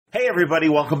Hey everybody,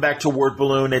 welcome back to Word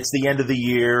Balloon. It's the end of the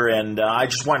year, and I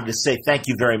just wanted to say thank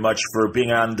you very much for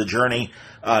being on the journey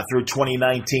through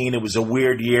 2019. It was a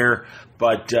weird year,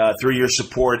 but through your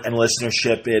support and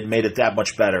listenership, it made it that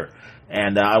much better.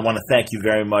 And I want to thank you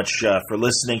very much for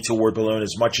listening to Word Balloon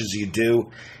as much as you do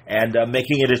and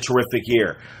making it a terrific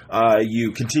year.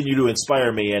 You continue to inspire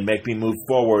me and make me move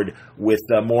forward with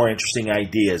more interesting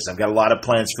ideas. I've got a lot of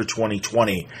plans for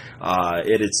 2020.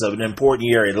 It's an important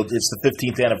year. It's the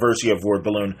 15th anniversary of Word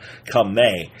Balloon come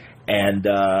May. And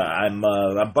I'm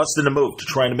busting a move to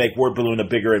trying to make Word Balloon a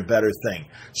bigger and better thing.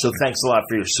 So thanks a lot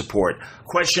for your support.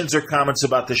 Questions or comments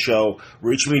about the show,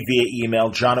 reach me via email,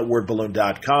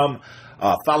 john@wordballoon.com.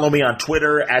 Follow me on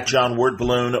Twitter,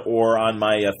 @JohnWordBalloon, or on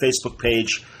my Facebook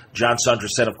page, John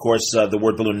Sundress, and of course, the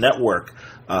Word Balloon Network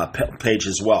page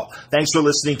as well. Thanks for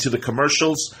listening to the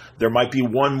commercials. There might be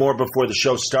one more before the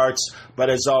show starts, but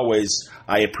as always,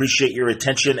 I appreciate your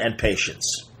attention and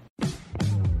patience.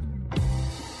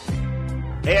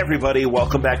 Hey everybody,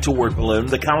 welcome back to Word Balloon,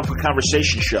 the comic book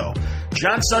conversation show.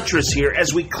 John Sundress here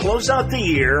as we close out the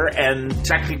year and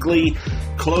technically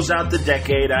close out the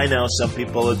decade. I know some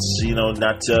people it's,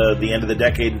 not the end of the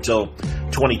decade until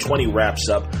 2020 wraps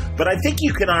up. But I think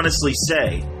you can honestly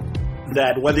say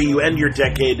that whether you end your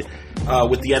decade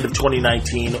with the end of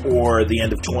 2019 or the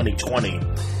end of 2020,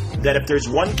 that if there's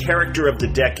one character of the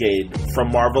decade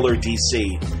from Marvel or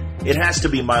DC, it has to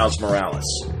be Miles Morales.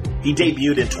 He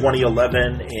debuted in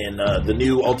 2011 in the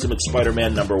new Ultimate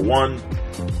Spider-Man #1.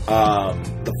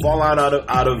 The fallout out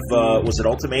of was it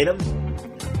Ultimatum?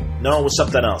 No, it was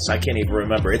something else. I can't even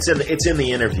remember. It's in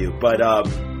the interview. But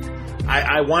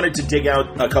I wanted to dig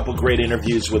out a couple great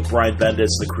interviews with Brian Bendis,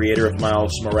 the creator of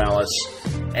Miles Morales,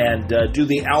 and do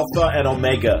the alpha and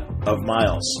omega of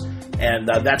Miles. And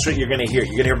that's what you're going to hear.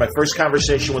 You're going to hear my first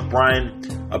conversation with Brian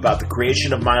about the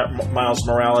creation of Miles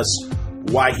Morales,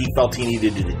 why he felt he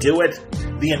needed to do it,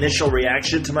 the initial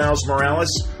reaction to Miles Morales,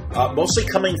 mostly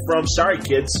coming from, sorry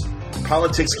kids,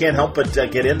 politics can't help but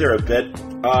get in there a bit.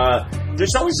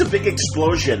 There's always a big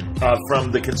explosion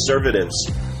from the conservatives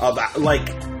of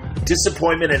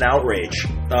disappointment and outrage.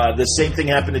 The same thing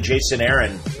happened to Jason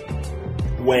Aaron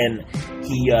when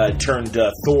he turned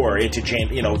Thor into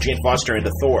Jane Foster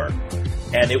into Thor.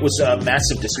 And it was a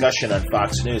massive discussion on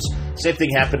Fox News. Same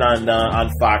thing happened on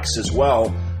Fox as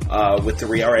well. With the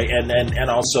and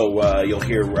also you'll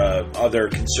hear other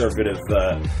conservative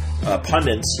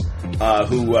pundits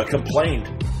who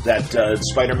complained that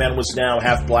Spider-Man was now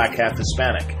half black, half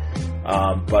Hispanic.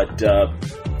 But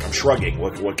I'm shrugging.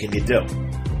 What can you do?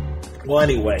 Well,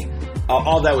 anyway,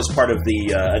 all that was part of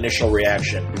the initial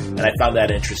reaction, and I found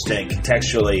that interesting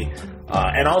contextually.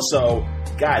 And also,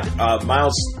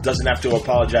 Miles doesn't have to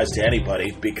apologize to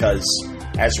anybody because,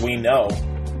 as we know,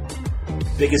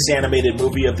 biggest animated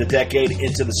movie of the decade,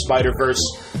 Into the Spider-Verse,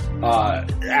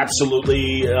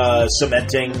 absolutely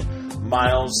cementing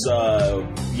Miles'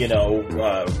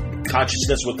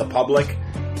 consciousness with the public.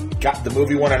 The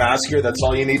movie won an Oscar, that's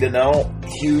all you need to know.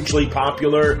 Hugely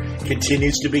popular,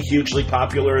 continues to be hugely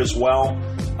popular as well.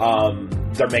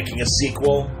 They're making a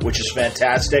sequel, which is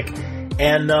fantastic.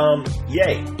 And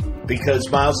yay, because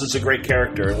Miles is a great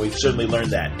character, and we've certainly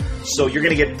learned that. So you're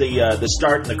going to get the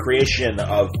start and the creation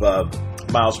of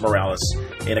Miles Morales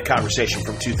in a conversation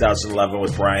from 2011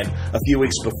 with Brian, a few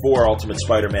weeks before Ultimate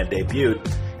Spider-Man debuted.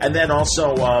 And then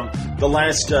also the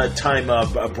last time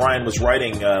Brian was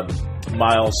writing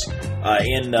Miles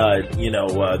in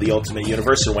the Ultimate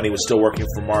Universe, and when he was still working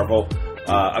for Marvel,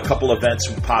 a couple events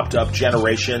popped up: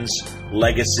 Generations,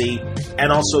 Legacy,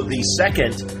 and also the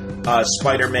second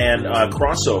Spider-Man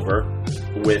crossover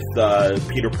with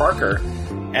Peter Parker.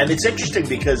 And it's interesting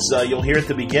because you'll hear at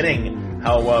the beginning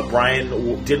how Brian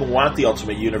didn't want the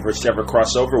Ultimate Universe to ever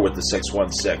cross over with the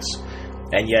 616,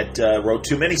 and yet wrote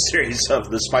two miniseries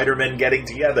of the Spider-Men getting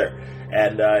together.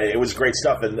 And it was great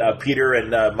stuff. And Peter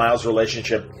and Miles'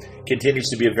 relationship continues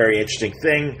to be a very interesting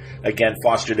thing. Again,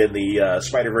 fostered in the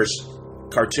Spider-Verse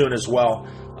cartoon as well.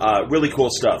 Really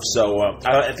cool stuff. So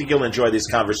I think you'll enjoy these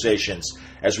conversations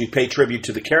as we pay tribute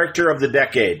to the character of the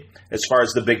decade as far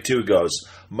as the big two goes.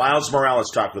 Miles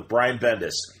Morales talk with Brian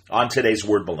Bendis on today's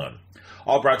Word Balloon.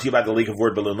 All brought to you by the League of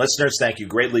Word Balloon listeners. Thank you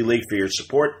greatly, League, for your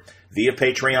support via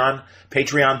Patreon.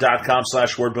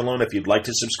 Patreon.com/WordBalloon. If you'd like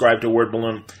to subscribe to Word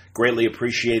Balloon, greatly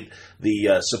appreciate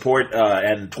the support.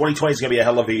 And 2020 is going to be a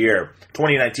hell of a year.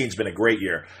 2019 has been a great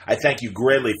year. I thank you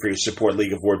greatly for your support,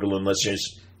 League of Word Balloon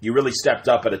listeners. You really stepped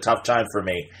up at a tough time for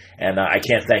me, and I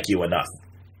can't thank you enough.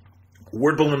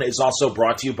 Word Balloon is also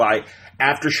brought to you by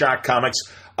Aftershock Comics.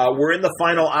 We're in the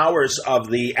final hours of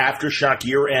the Aftershock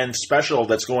year-end special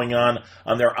that's going on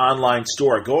their online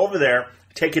store. Go over there,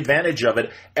 take advantage of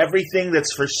it. Everything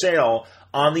that's for sale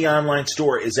on the online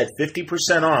store is at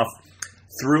 50% off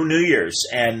through New Year's.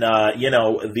 And,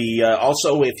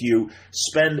 also if you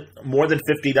spend more than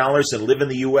 $50 and live in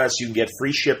the U.S., you can get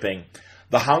free shipping.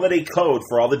 The holiday code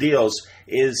for all the deals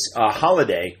is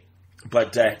holiday.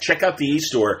 But check out the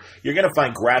e-store. You're going to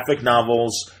find graphic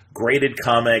novels, graded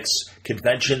comics,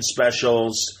 convention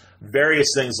specials, various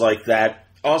things like that.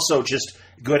 Also, just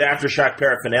good Aftershock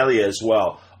paraphernalia as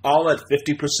well. All at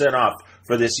 50% off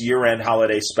for this year-end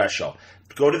holiday special.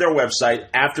 Go to their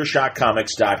website,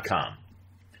 AftershockComics.com.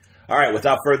 All right,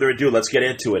 without further ado, let's get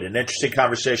into it. An interesting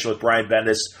conversation with Brian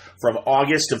Bendis from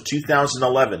August of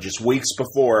 2011, just weeks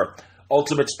before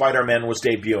Ultimate Spider-Man was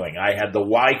debuting. I had the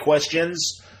why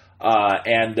questions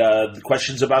and the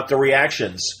questions about the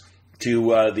reactions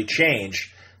to the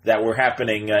change that were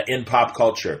happening in pop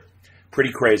culture.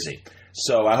 Pretty crazy.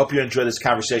 So I hope you enjoy this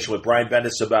conversation with Brian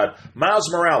Bendis about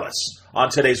Miles Morales on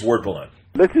today's Word Balloon.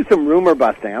 Let's do some rumor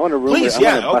busting. I want to rumor. Please,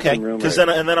 yeah, okay. Because then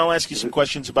I'll ask you some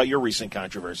questions about your recent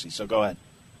controversy. So go ahead.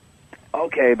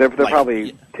 Okay, they're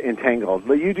probably entangled.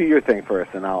 You do your thing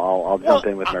first, and I'll jump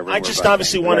in with my rumor. I just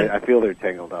obviously wanted. I feel they're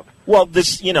tangled up. Well,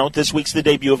 this week's the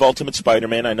debut of Ultimate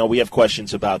Spider-Man. I know we have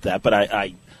questions about that, but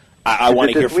I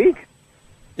want to hear. This week?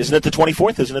 Isn't it the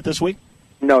 24th? Isn't it this week?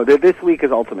 No, this week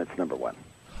is Ultimate's #1.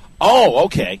 Oh,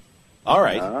 okay. All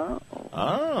right.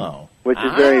 Oh. Which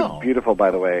is very beautiful, by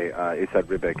the way. Isad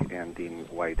Ribic and Dean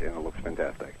White, and it looks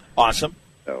fantastic. Awesome.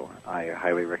 So I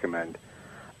highly recommend.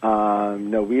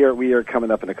 No, we are coming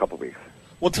up in a couple weeks.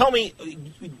 Well, tell me, do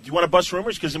you want to bust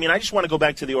rumors? Because I just want to go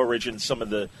back to the origin, some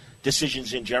of the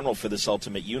decisions in general for this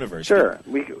Ultimate Universe. Sure,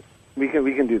 we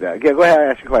can do that. Yeah, go ahead,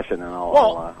 ask your question, and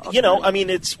I'll.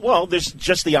 There's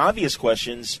just the obvious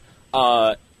questions.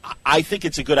 I think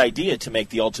it's a good idea to make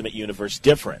the Ultimate Universe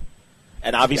different,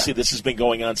 and obviously this has been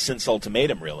going on since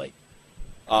Ultimatum, really.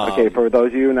 Okay, for those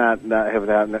of you who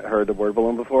haven't heard the word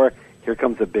balloon before, here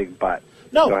comes a big but.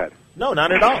 No, go ahead. No,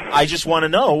 not at all. I just want to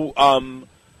know,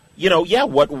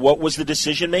 what was the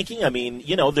decision making?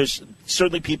 There's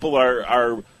certainly people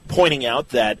are pointing out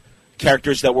that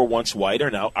characters that were once white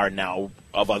are now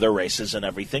of other races and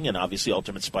everything, and obviously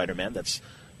Ultimate Spider-Man, that's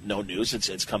no news.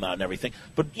 It's come out and everything.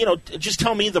 But, just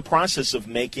tell me the process of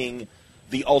making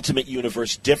the Ultimate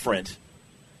Universe different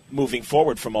moving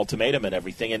forward from Ultimatum and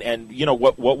everything. And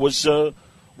what was the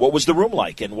room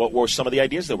like, and what were some of the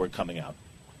ideas that were coming out?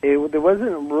 There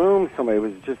wasn't room. It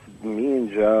was just me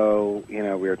and Joe. We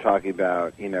were talking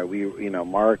about.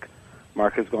 Mark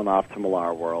has gone off to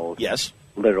Millar World. Yes,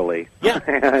 literally. Yeah,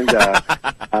 and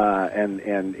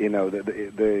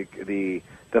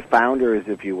the founders,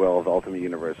 if you will, of the Ultimate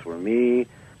Universe were me,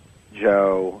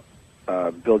 Joe,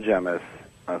 Bill Jemas,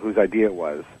 whose idea it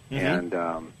was, and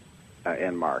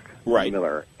Mark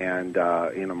Miller. And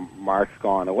Mark's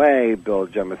gone away. Bill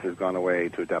Jemas has gone away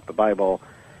to adapt the Bible.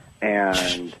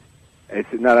 And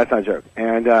that's not a joke.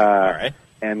 And all right.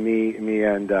 And me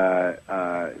and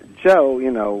Joe,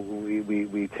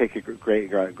 we take a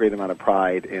great amount of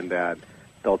pride in that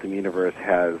the Ultimate Universe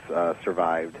has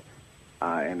survived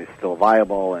and is still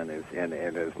viable and is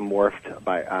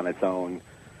morphed on its own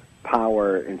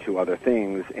power into other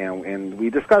things. And we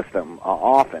discuss them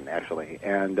often, actually.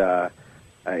 And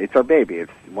it's our baby.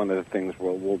 It's one of the things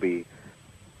we'll be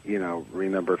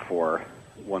remembered for,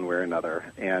 one way or another,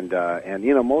 and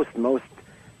most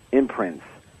imprints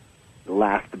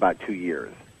last about 2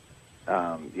 years.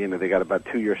 They got about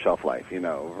 2 year shelf life.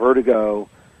 Vertigo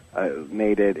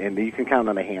made it, and you can count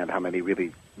on a hand how many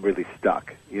really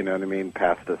stuck. You know what I mean?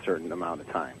 Past a certain amount of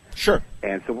time. Sure.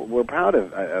 And so we're proud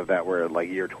of that. We're like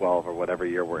year 12 or whatever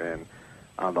year we're in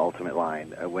on the Ultimate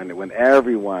line when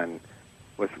everyone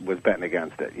was betting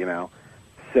against it.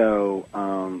 So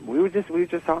we would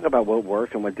just talk about what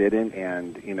worked and what didn't,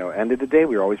 and end of the day,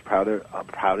 we were always proudest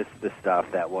of the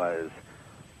stuff that was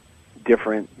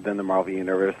different than the Marvel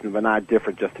Universe, but not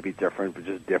different just to be different, but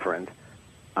just different,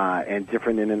 and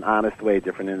different in an honest way,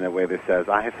 different in a way that says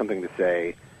I have something to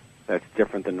say that's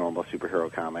different than normal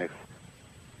superhero comics,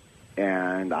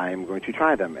 and I am going to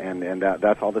try them, and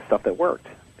that's all the stuff that worked.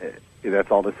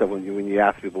 That's all the stuff when you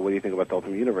ask people what do you think about the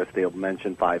Ultimate Universe, they'll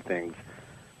mention 5 things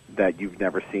that you've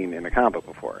never seen in a comic book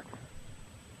before.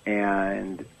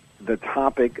 And the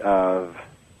topic of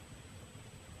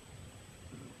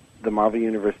the Marvel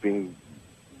Universe being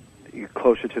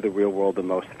closer to the real world than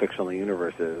most fictional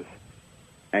universes,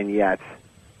 and yet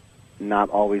not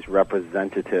always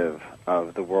representative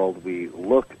of the world we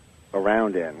look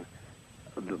around in,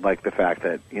 like the fact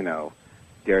that,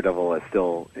 Daredevil is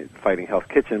still fighting Hell's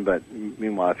Kitchen, but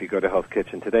meanwhile, if you go to Hell's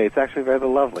Kitchen today, it's actually rather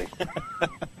lovely.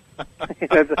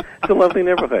 It's a lovely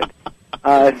neighborhood.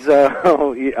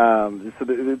 the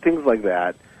things like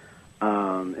that,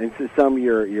 and so some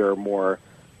you're more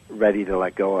ready to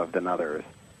let go of than others,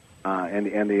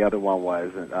 and the other one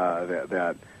was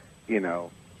that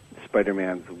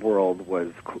Spider-Man's world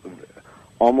was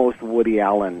almost Woody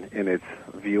Allen in its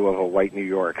view of a white New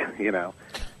York, and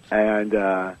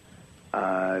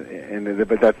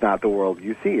but that's not the world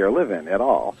you see or live in at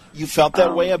all. You felt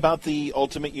that way about the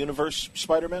Ultimate Universe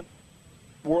Spider-Man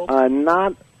world?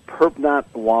 Not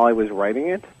while I was writing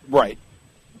it, right?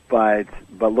 But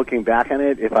looking back on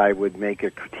it, if I would make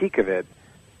a critique of it,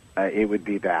 it would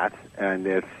be that, and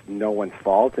it's no one's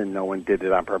fault, and no one did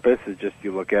it on purpose. It's just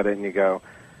you look at it and you go,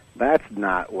 that's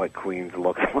not what Queens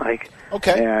looks like.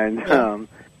 Okay. And yeah.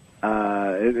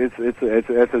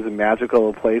 It's as magical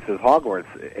a place as Hogwarts,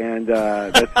 and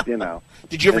that's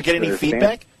Did you ever get any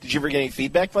feedback? Did you ever get any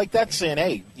feedback like that, saying,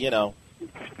 "Hey,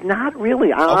 Not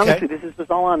really. Honestly, this is just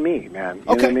all on me, man. You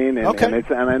know what I mean?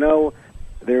 And I know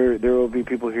there will be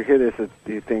people who hear this that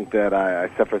think that I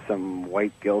suffer some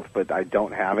white guilt, but I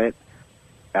don't have it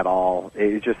at all.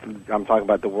 It's just I'm talking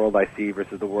about the world I see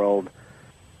versus the world,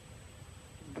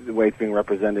 the way it's being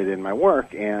represented in my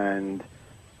work, and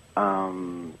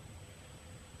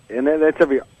that's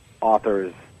every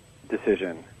author's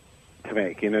decision to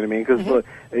make. You know what I mean? Because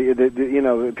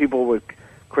people would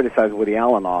criticize Woody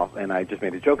Allen off, and I just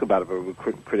made a joke about it, but would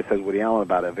criticize Woody Allen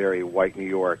about a very white New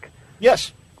York.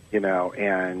 Yes.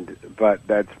 But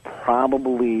that's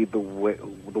probably the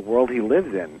world he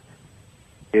lives in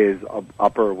is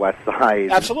Upper West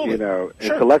Side. Absolutely. Sure.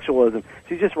 So Intellectualism.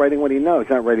 He's just writing what he knows.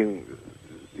 He's not writing,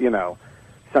 he's not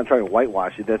trying to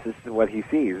whitewash it. That's just what he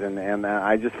sees. And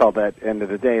I just felt that, at the end of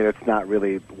the day, that's not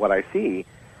really what I see.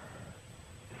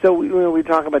 So we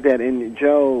talk about that, and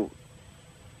Joe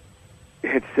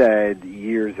had said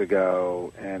years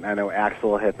ago, and I know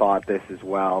Axel had thought this as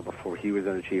well before he was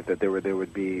editor chief, that there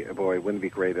would be, boy, wouldn't it be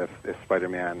great if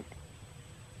Spider-Man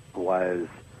was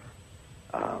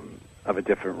of a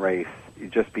different race,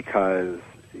 just because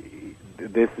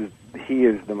he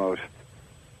is the most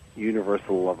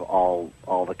universal of all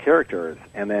the characters.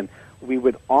 And then we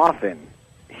would often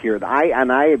hear,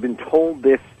 I have been told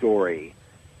this story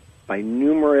by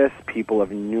numerous people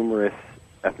of numerous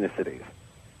ethnicities.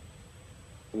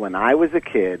 When I was a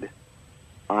kid,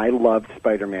 I loved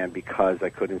Spider-Man because I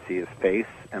couldn't see his face,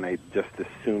 and I just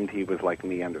assumed he was like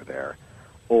me under there.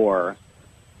 Or,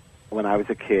 when I was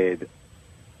a kid,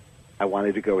 I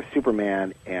wanted to go with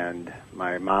Superman, and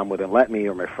my mom wouldn't let me,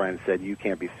 or my friends said, you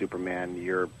can't be Superman,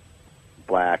 you're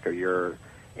black, or you're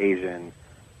Asian.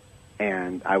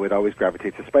 And I would always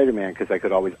gravitate to Spider-Man because I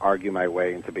could always argue my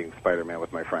way into being Spider-Man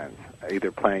with my friends, either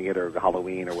playing it or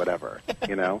Halloween or whatever,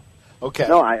 Okay.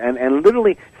 No, and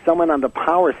literally someone on the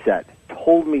Power set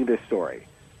told me this story.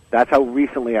 That's how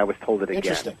recently I was told it again.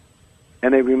 Interesting.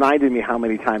 And they reminded me how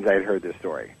many times I had heard this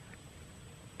story.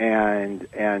 And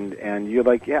you're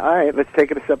like, yeah, all right, let's take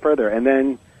it a step further. And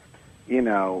then, we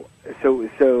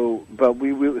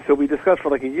discussed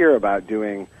for like a year about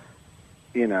doing,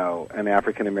 an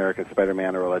African American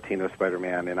Spider-Man or a Latino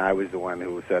Spider-Man, and I was the one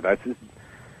who said, I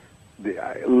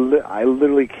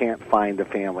literally can't find a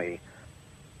family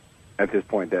at this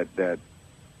point that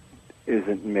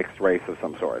isn't mixed race of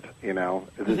some sort,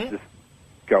 just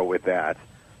go with that.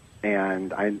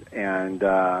 But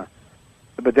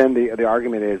then the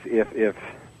argument is if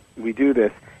we do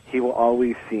this, he will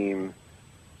always seem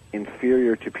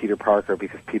inferior to Peter Parker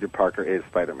because Peter Parker is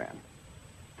Spider-Man.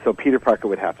 So Peter Parker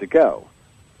would have to go.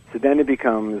 So then it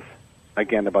becomes,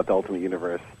 again, about the Ultimate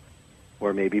Universe,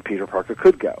 where maybe Peter Parker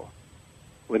could go.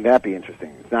 Wouldn't that be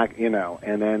interesting? It's not,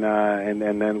 and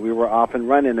then we were off and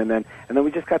running, and then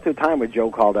we just got to a time where Joe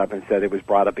called up and said it was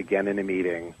brought up again in a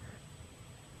meeting.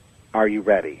 Are you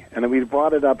ready? And then we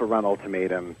brought it up around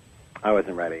Ultimatum. I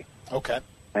wasn't ready. Okay.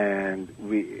 And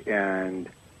we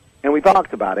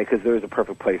talked about it because there was a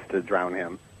perfect place to drown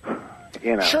him.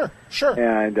 Sure.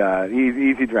 And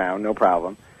easy drown, no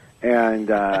problem. And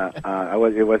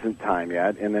it wasn't time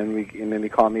yet. And then he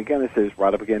called me again and said,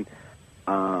 brought up again.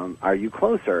 Are you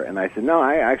closer? And I said, no,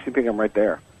 I actually think I'm right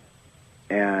there.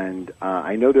 And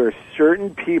I know there are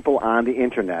certain people on the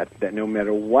internet that no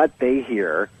matter what they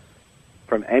hear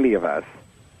from any of us,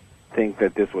 think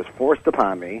that this was forced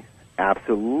upon me.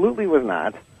 Absolutely was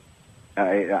not.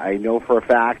 I know for a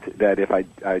fact that if I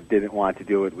didn't want to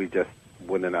do it, we just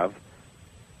wouldn't have,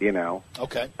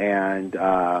 Okay. And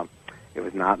it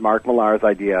was not Mark Millar's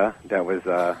idea. That was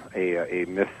a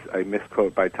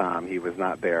misquote by Tom. He was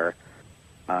not there.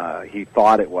 He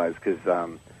thought it was because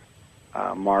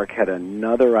Mark had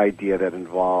another idea that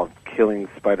involved killing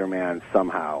Spider-Man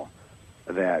somehow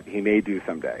that he may do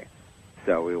someday.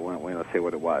 so we won't say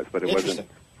what it was, but it wasn't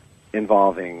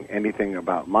involving anything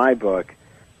about my book.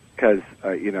 Because,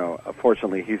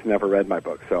 fortunately, he's never read my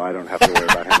book, so I don't have to worry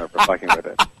about him ever fucking with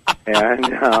it. And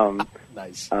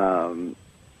nice. I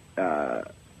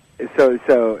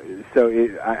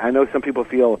know some people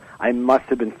feel I must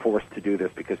have been forced to do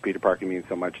this because Peter Parker means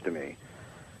so much to me.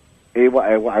 I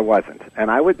wasn't,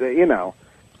 and I would,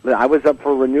 I was up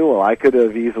for renewal. I could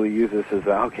have easily used this as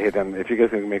okay. Then if you guys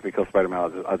are going to make me kill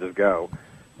Spider-Man, I'll just go.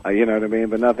 You know what I mean?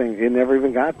 But nothing. It never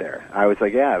even got there. I was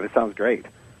like, yeah, this sounds great.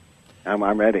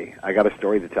 I'm ready. I got a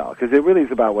story to tell because it really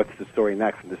is about what's the story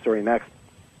next. And the story next,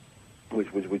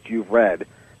 which you've read,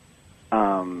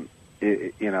 and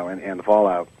the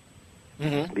Fallout.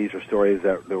 Mm-hmm. These are stories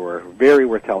that were very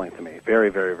worth telling to me. Very,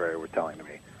 very, very worth telling to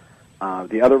me.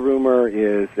 The other rumor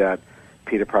is that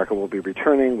Peter Parker will be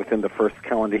returning within the first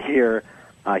calendar year.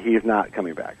 He is not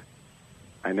coming back.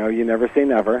 I know you never say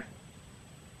never.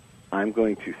 I'm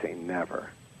going to say never.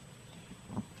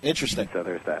 Interesting. So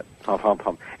there's that. Hump, hump,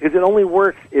 hump. Because it only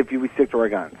works if we stick to our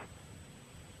guns.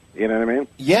 You know what I mean?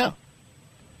 Yeah.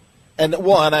 And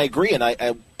I agree, and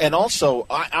I also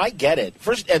get it.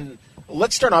 First, and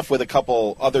let's start off with a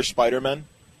couple other Spider-Men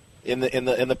in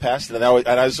the past, and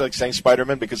I was like saying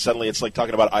Spider-Man because suddenly it's like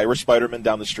talking about Irish Spider-Man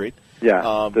down the street.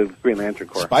 Yeah, the Green Lantern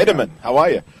Corps. Spider-Man, yeah. How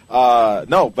are you?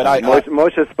 No, but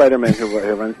Moshe Spider-Man who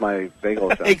runs my bagel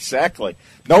shop. Exactly.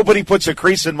 Nobody puts a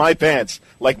crease in my pants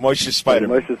like Moshe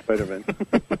Spider-Man. Moshe Spider-Man.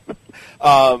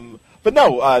 But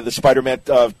no, the Spider-Man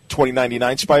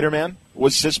 2099 Spider-Man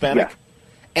was Hispanic. Yeah.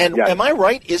 And yeah. Am I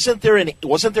right? Wasn't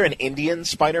there an Indian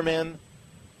Spider-Man?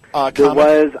 There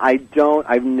was.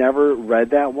 I've never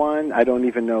read that one. I don't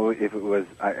even know if it was.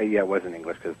 It was in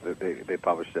English because they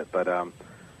published it, but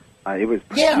it was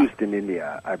produced in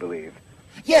India, I believe.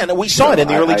 Yeah, and we saw it in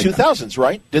the early 2000s,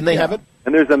 right? Didn't they have it?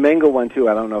 And there's a manga one too.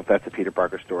 I don't know if that's a Peter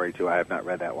Parker story too. I have not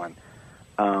read that one.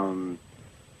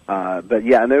 But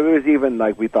yeah, and there was even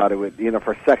like we thought it would.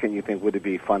 For a second you think would it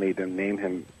be funny to name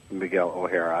him Miguel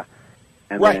O'Hara,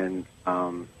 and right.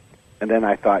 And then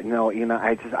I thought, no,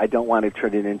 I don't want to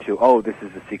turn it into, this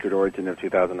is the secret origin of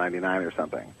 2099 or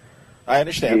something. I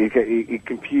understand. It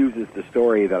confuses the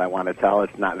story that I want to tell.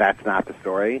 That's not the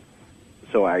story.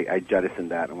 So I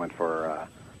jettisoned that and went for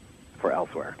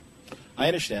elsewhere. I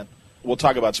understand. We'll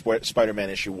talk about Spider-Man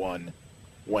issue 1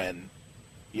 when,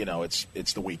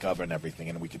 it's the week of and everything,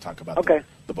 and we can talk about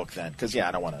the book then. Because I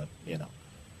don't want to,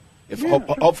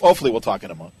 hopefully we'll talk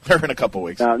in a couple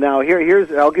weeks. Now here's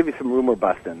I'll give you some rumor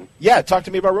busting. Yeah, talk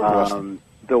to me about rumor busting.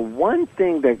 The one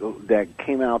thing that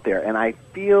came out there, and I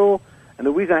feel, and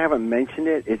the reason I haven't mentioned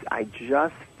it is I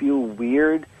just feel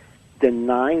weird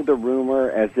denying the rumor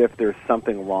as if there's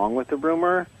something wrong with the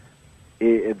rumor,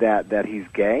 that he's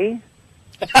gay.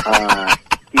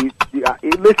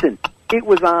 Listen, it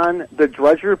was on the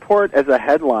Drudge Report as a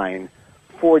headline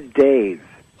for days.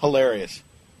 Hilarious.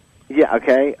 Yeah,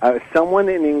 okay. Someone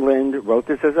in England wrote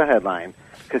this as a headline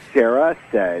because Sarah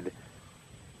said,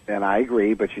 and I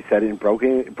agree, but she said it in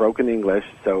broken English,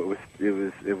 so it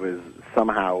was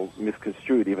somehow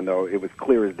misconstrued, even though it was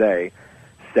clear as day.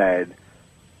 Said,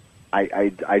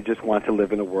 I just want to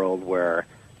live in a world where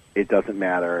it doesn't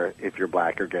matter if you're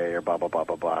black or gay or blah blah blah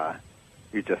blah blah.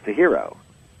 You're just a hero,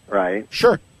 right?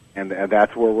 Sure. And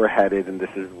that's where we're headed, and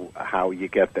this is how you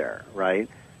get there, right?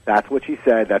 That's what she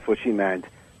said. That's what she meant.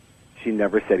 She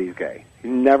never said he's gay. He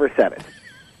never said it.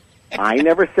 I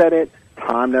never said it.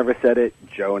 Tom never said it.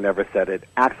 Joe never said it.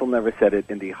 Axel never said it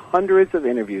in the hundreds of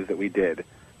interviews that we did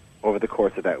over the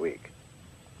course of that week.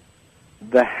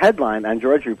 The headline on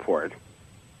Drudge Report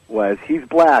was, he's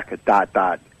black, ...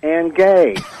 and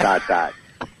gay, ...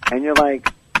 And you're like,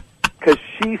 because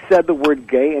she said the word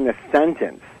gay in a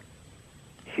sentence,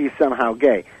 he's somehow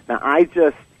gay. Now,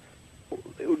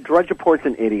 Drudge Report's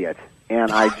an idiot. And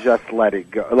I just let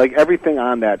it go. Like everything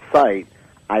on that site,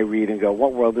 I read and go,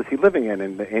 what world is he living in?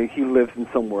 And he lives in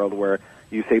some world where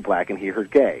you say black and he heard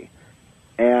gay.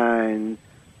 And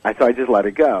so I just let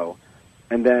it go.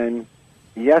 And then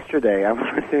yesterday, I was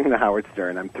listening to Howard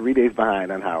Stern. I'm 3 days behind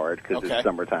on Howard because it's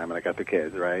summertime and I got the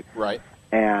kids, right? Right.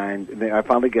 And I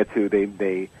finally get to,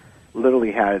 they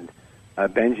literally had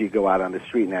Benji go out on the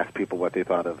street and ask people what they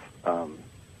thought of, and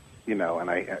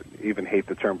I even hate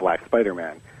the term Black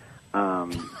Spider-Man.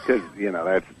 Because,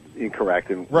 that's incorrect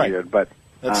and weird, but...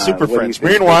 That's Super Friends.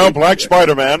 Meanwhile, Black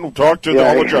Spider-Man will talk to the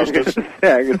Hall of Justice.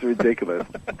 Yeah, it's ridiculous.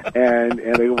 and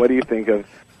they go, what do you think of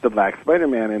the Black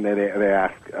Spider-Man? And they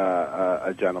ask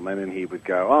a gentleman, and he would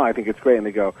go, I think it's great. And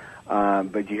they go,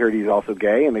 but you heard he's also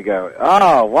gay? And they go,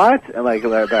 what? And like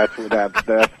that's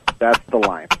the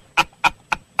line.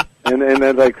 And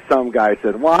then like some guy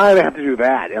said, why do they have to do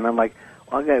that? And I'm like,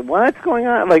 okay, what's going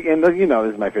on? Like, and this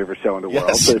is my favorite show in the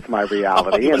world, so it's my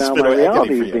reality. My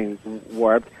reality is being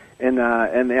warped. And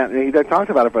he talked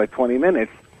about it for like 20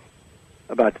 minutes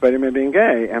about Spider-Man being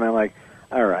gay, and I'm like,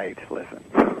 all right, listen.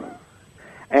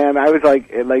 And I was like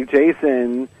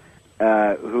Jason,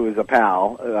 who is a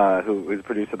pal, who was a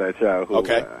producer of that show,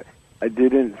 who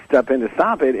didn't step in to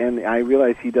stop it, and I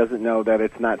realized he doesn't know that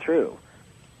it's not true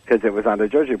because it was on the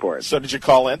Judge Report. So did you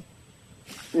call in?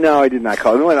 No, I did not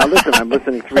call. No, listen, I'm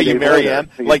listening 3 days later. Are you Marianne?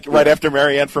 Like right after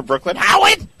Marianne from Brooklyn?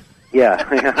 Howard!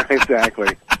 Yeah,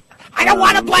 exactly. I don't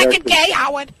want a blanket gay,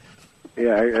 Howard!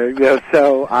 Yeah,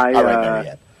 so All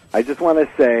right, I just want to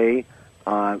say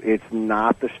it's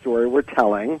not the story we're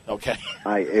telling. Okay.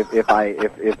 If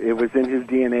it was in his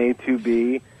DNA to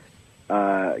be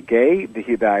gay,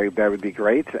 that would be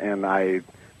great, and I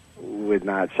would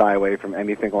not shy away from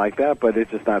anything like that, but it's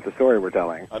just not the story we're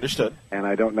telling. Understood. And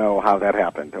I don't know how that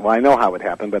happened. Well, I know how it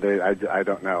happened, but I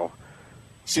don't know.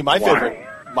 See, my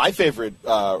favorite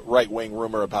right-wing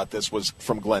rumor about this was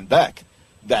from Glenn Beck,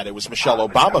 that it was Michelle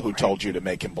Obama who told you to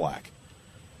make him black.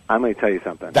 I'm going to tell you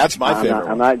something. That's my favorite.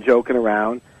 I'm not joking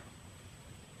around.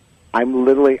 I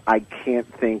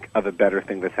can't think of a better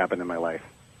thing that's happened in my life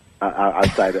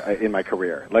outside in my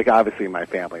career. Like, obviously in my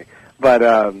family. But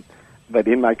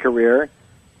in my career,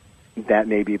 that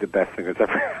may be the best thing that's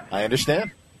ever happened. I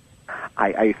understand.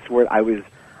 I swear I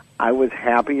was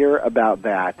happier about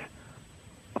that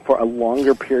for a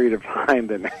longer period of time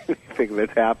than anything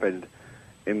that's happened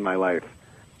in my life.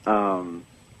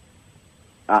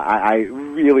 I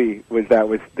really that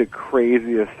was the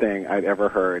craziest thing I'd ever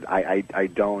heard. I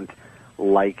don't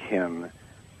like him,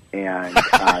 and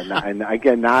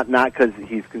again, not because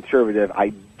he's conservative. I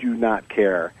do not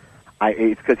care.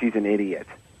 It's because he's an idiot.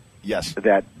 Yes.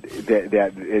 That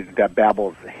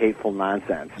babbles hateful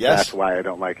nonsense. Yes. That's why I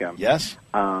don't like him. Yes.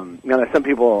 Some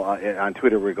people on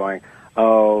Twitter were going,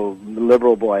 "Oh,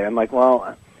 liberal boy." I'm like,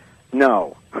 well,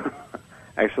 no.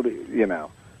 Actually,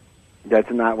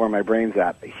 that's not where my brain's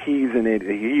at. He's an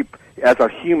idiot. He, as a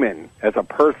human, as a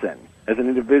person, as an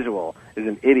individual, is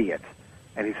an idiot.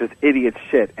 And he says idiot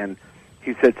shit. And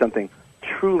he said something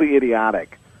truly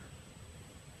idiotic,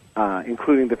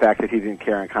 including the fact that he didn't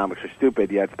care and comics are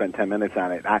stupid, yet spent 10 minutes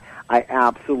on it. I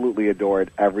absolutely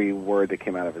adored every word that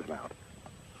came out of his mouth.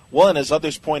 Well, and as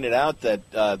others pointed out,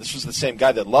 that this was the same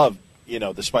guy that loved,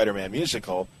 the Spider-Man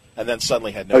musical, and then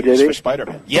suddenly had no use for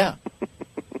Spider-Man. Yeah.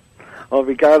 Well,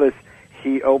 regardless,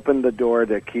 he opened the door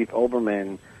to Keith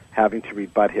Olbermann having to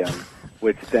rebut him,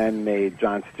 which then made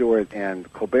Jon Stewart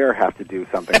and Colbert have to do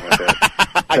something with it.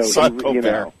 I saw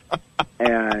Colbert.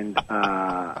 And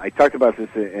I talked about this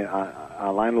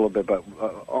online a little bit, but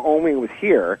Omi was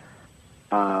here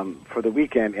for the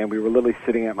weekend, and we were literally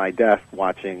sitting at my desk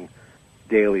watching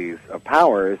dailies of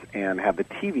Powers and have the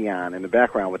TV on in the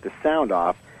background with the sound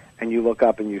off, and you look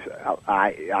up and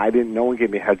I didn't, no one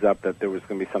gave me a heads up that there was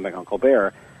going to be something on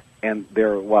Colbert, and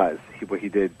there it was. He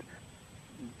did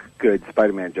good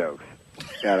Spider-Man jokes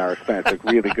at our expense, like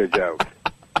really good jokes.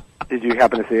 Did you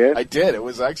happen to see it? I did. It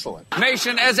was excellent.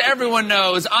 Nation, as everyone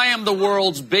knows, I am the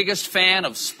world's biggest fan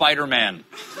of Spider-Man.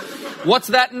 What's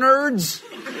that, nerds?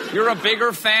 You're a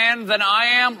bigger fan than I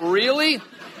am? Really?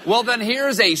 Well, then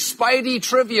here's a Spidey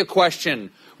trivia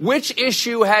question. Which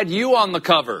issue had you on the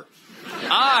cover?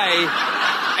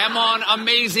 I am on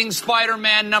Amazing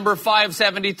Spider-Man number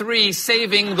 573,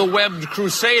 Saving the Webbed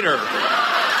Crusader.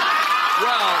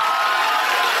 Well,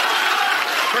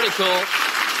 pretty cool.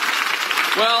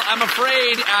 Well, I'm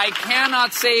afraid I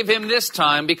cannot save him this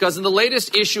time because in the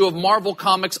latest issue of Marvel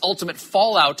Comics Ultimate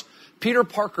Fallout, Peter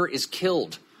Parker is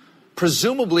killed,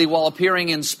 presumably while appearing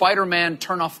in Spider-Man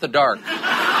Turn Off the Dark.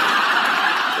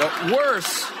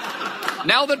 Worse,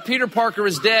 now that Peter Parker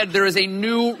is dead, there is a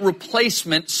new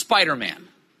replacement Spider-Man.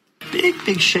 Big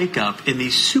shakeup in the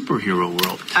superhero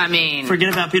world. I mean,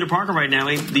 forget about Peter Parker right now.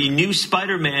 The new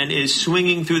Spider-Man is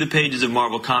swinging through the pages of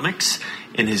Marvel Comics,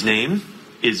 and his name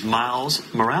is Miles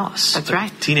Morales. That's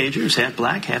right. Teenager who's half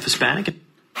black, half Hispanic.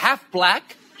 Half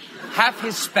black? Half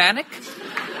Hispanic?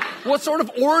 What sort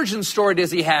of origin story does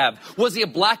he have? Was he a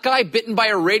black guy bitten by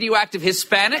a radioactive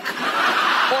Hispanic?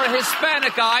 Or a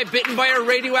Hispanic guy bitten by a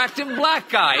radioactive black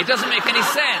guy? It doesn't make any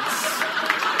sense.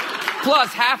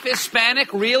 Plus, half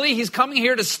Hispanic? Really? He's coming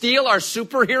here to steal our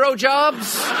superhero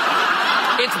jobs?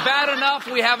 It's bad enough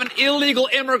we have an illegal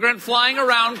immigrant flying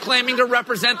around claiming to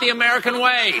represent the American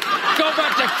way. Go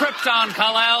back to Krypton,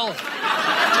 Kal-El.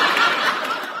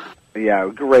 Yeah,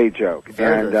 great joke.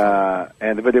 Very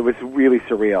But it was really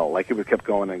surreal. Like, it kept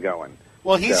going and going.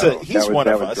 Well, he's one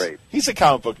of us. Great. He's a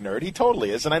comic book nerd. He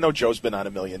totally is. And I know Joe's been on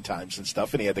a million times and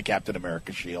stuff, and he had the Captain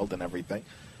America shield and everything.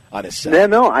 on his set.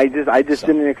 No, I just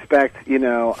didn't expect.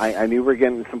 I knew we were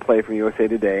getting some play from USA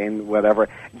Today and whatever.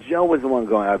 Joe was the one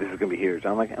going, "Oh, this is going to be huge."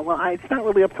 I'm like, "Well, it's not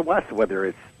really up to us whether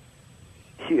it's."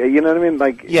 You know what I mean?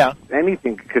 Like,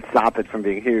 anything could stop it from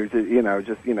being huge.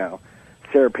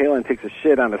 Sarah Palin takes a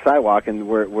shit on the sidewalk and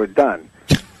we're done.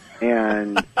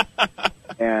 And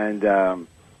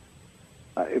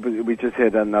we just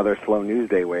hit another slow news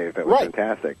day wave that was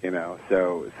fantastic.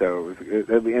 So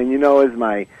as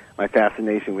my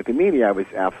fascination with the media, I was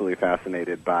absolutely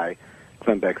fascinated by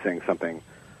Glenn Beck saying something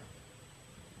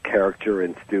character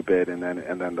and stupid, and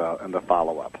then the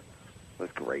follow up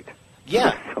was great.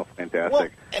 Yeah, so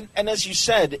fantastic. Well, and as you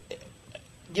said,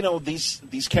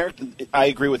 these characters. I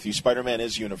agree with you. Spider-Man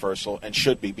is universal and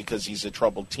should be, because he's a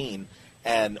troubled teen,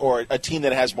 or a teen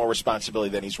that has more responsibility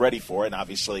than he's ready for, and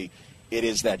obviously it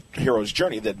is that hero's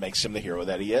journey that makes him the hero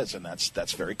that he is, and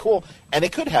that's very cool. And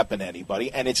it could happen to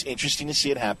anybody, and it's interesting to see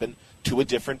it happen to a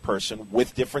different person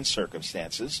with different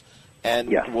circumstances. And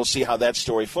we'll see how that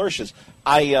story flourishes.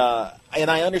 I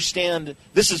understand.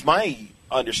 This is my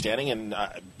understanding, and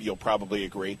you'll probably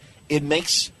agree. It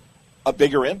makes a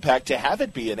bigger impact to have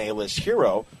it be an A-list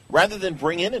hero rather than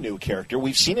bring in a new character.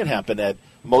 We've seen it happen at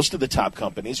most of the top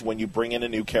companies. When you bring in a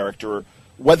new character,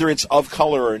 whether it's of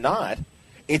color or not,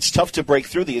 it's tough to break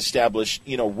through the established,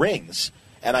 rings.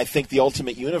 And I think the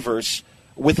Ultimate Universe,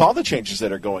 with all the changes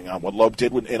that are going on, what Loeb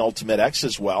did in Ultimate X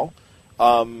as well,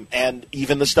 and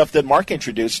even the stuff that Mark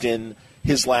introduced in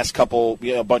his last couple,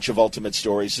 a bunch of Ultimate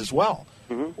stories as well.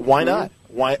 Mm-hmm. Why not?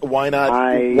 Why not?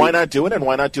 Why not do it? And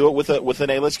why not do it with an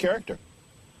A-list character?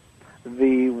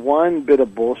 The one bit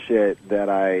of bullshit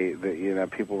that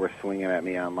people were swinging at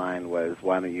me online was,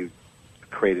 why don't you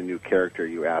create a new character,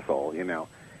 you asshole?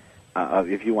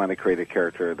 If you want to create a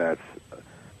character that's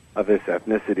of this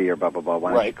ethnicity or blah blah blah,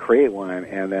 why don't you create one?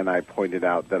 And then I pointed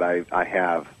out that I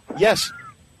have. Yes.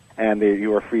 And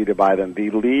you are free to buy them. The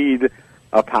lead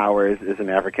of Powers is an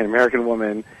African American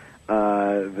woman.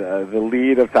 The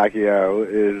lead of Takeo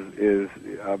is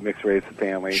a mixed race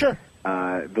family. Sure.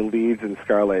 The leads in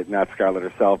Scarlet, not Scarlet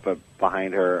herself, but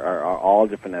behind her are all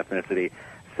different ethnicity.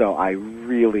 So I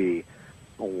really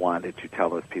wanted to tell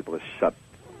those people to shut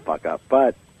the fuck up,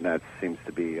 but that seems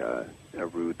to be a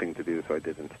rude thing to do, so I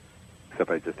didn't. Except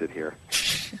I just did here.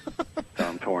 So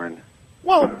I'm torn.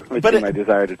 Well, but my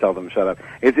desire to tell them to shut up.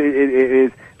 It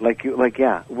is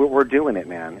we're doing it,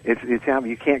 man. It's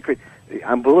you can't create.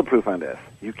 I'm bulletproof on this.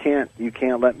 You can't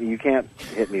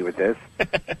hit me with this.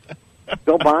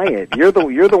 Don't buy it. You're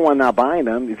the one not buying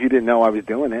them. If you didn't know I was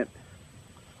doing it,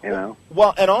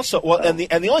 Well, and also, and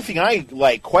the only thing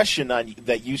I questioned on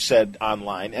that you said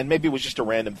online, and maybe it was just a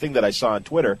random thing that I saw on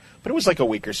Twitter, but it was like a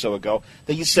week or so ago,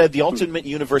 that you said the Ultimate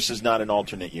Universe is not an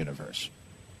alternate universe.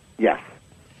 Yes.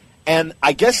 And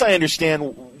I guess I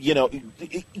understand. You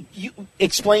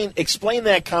explain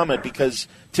that comment, because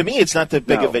to me it's not that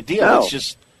big of a deal. No. It's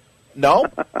just no.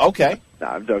 Okay. No,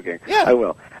 I'm joking. Yeah, I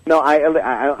will. No,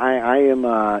 I am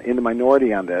in the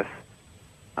minority on this,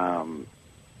 and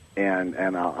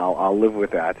I'll live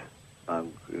with that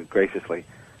graciously.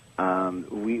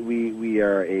 We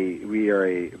are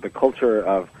the culture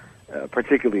of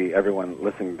particularly everyone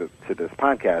listening to this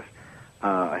podcast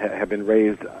have been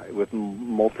raised with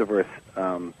multiverse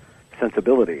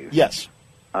sensibilities. Yes.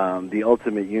 The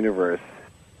Ultimate Universe,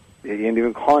 and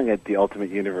even calling it the Ultimate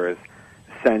Universe,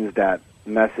 sends that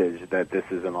message that this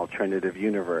is an alternative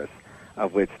universe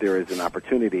of which there is an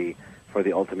opportunity for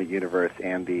the Ultimate Universe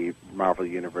and the Marvel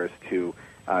Universe to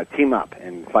team up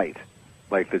and fight,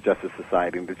 like the Justice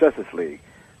Society and the Justice League.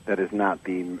 That is not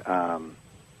where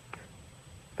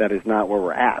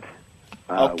we're at.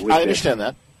 I understand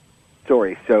that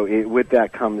story. So with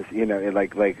that comes,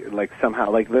 like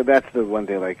somehow, that's the one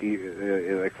thing, like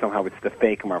somehow it's the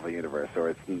fake Marvel Universe, or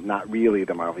it's not really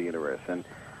the Marvel Universe. And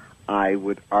I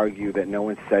would argue that no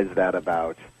one says that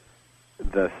about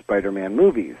the Spider-Man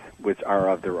movies, which are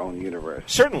of their own universe.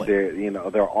 Certainly,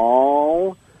 they're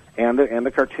all, and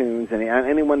the cartoons, and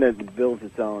anyone that builds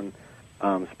its own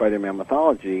Spider-Man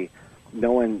mythology.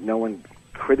 No one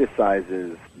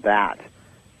criticizes that,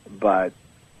 but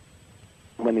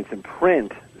when it's in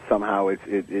print, somehow it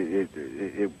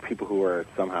people who are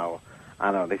somehow,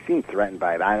 I don't know, they seem threatened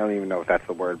by it. I don't even know if that's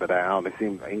the word, but they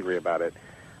seem angry about it.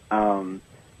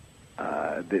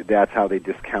 That's how they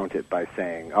discount it, by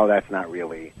saying, "Oh, that's not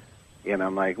really." And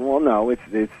I'm like, "Well, no, it's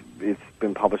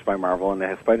been published by Marvel and it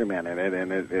has Spider-Man in it,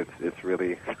 and it's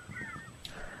really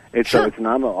it's sure. It's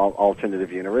not an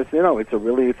alternative universe. It's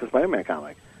a Spider-Man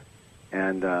comic,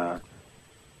 and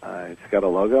it's got a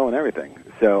logo and everything."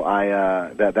 So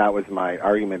that was my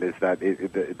argument, is that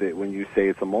when you say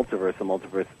it's a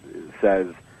multiverse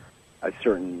says a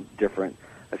certain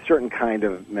kind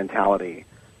of mentality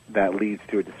that leads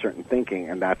to a certain thinking,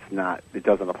 and it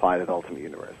doesn't apply to the Ultimate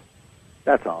Universe.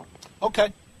 That's all.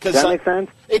 Okay. Does that make sense?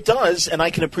 It does, and I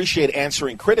can appreciate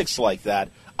answering critics like that.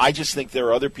 I just think there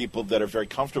are other people that are very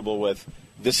comfortable with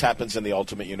this happens in the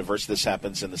Ultimate Universe, this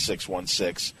happens in the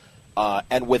 616,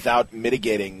 and without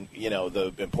mitigating,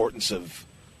 the importance of,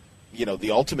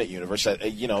 the Ultimate Universe.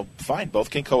 Fine,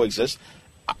 both can coexist.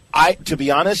 To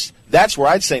be honest, that's where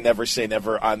I'd say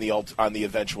never on the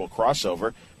eventual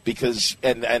crossover, because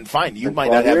and fine, you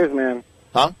might not have 12 years, man.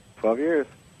 Huh? 12 years.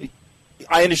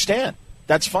 I understand.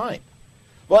 That's fine.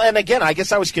 Well, and again, I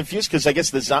guess I was confused because I guess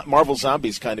the Marvel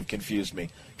Zombies kind of confused me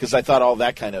because I thought all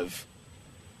that kind of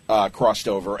crossed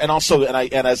over, and also,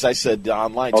 and as I said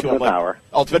online too,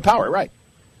 Ultimate Power, right?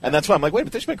 And that's why I'm like, wait,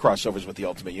 but there's been crossovers with the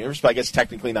Ultimate Universe, but I guess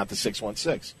technically not the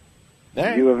 616.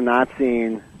 There. You have not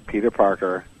seen Peter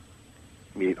Parker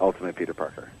meet Ultimate Peter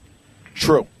Parker.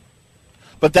 True.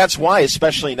 But that's why,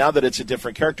 especially now that it's a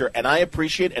different character, and I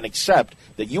appreciate and accept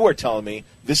that you are telling me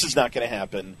this is not going to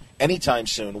happen anytime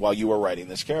soon while you are writing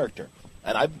this character.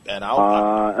 And I'm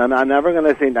never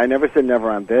going to say. I never said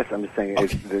never on this. I'm just saying.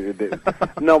 Okay.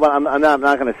 No, but I'm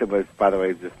not going to say. But by the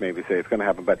way, just maybe say it's going to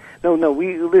happen. But no.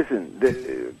 We listen.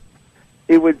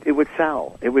 It would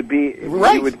sell. It would be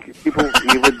right. You would.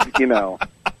 You know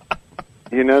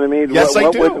what I mean? Yes,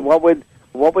 I do.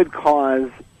 What would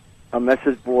cause a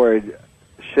message board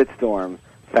shitstorm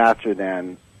faster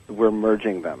than we're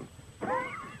merging them?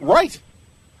 Right.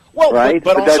 Well, right,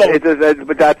 but also,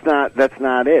 that's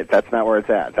not it. That's not where it's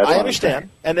at. That's I understand,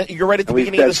 and you're right at the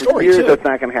beginning of the story for years too. That's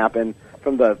not going to happen.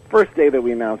 From the first day that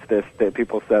we announced this, that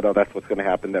people said, "Oh, that's what's going to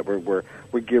happen." That we're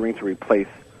gearing to replace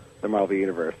the Marvel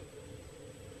Universe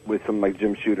with some like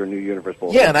Jim Shooter New Universe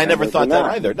bullshit. Yeah, and I never thought that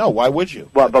either. No, why would you?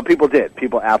 Well, but people did.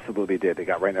 People absolutely did. They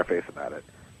got right in their face about it.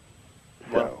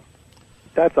 So well,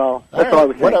 that's all. That's right, all I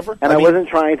was saying. Whatever. And I wasn't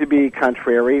trying to be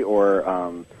contrary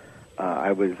or.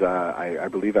 I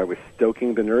believe I was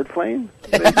stoking the nerd flame.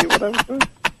 Maybe what I was doing.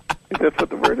 I think that's what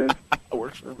the word is. It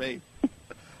works for me.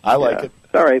 I like it.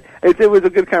 All right. It was a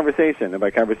good conversation. And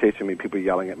by conversation, I mean people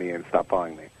yelling at me and stop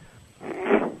following me.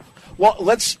 Well,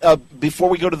 let's before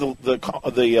we go to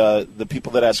the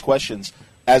people that ask questions,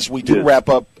 as we do wrap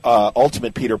up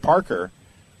Ultimate Peter Parker,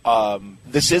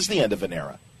 this is the end of an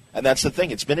era, and that's the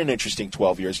thing. It's been an interesting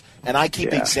 12 years, and I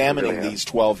keep examining these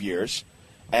 12 years.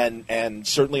 And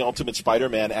certainly Ultimate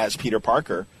Spider-Man as Peter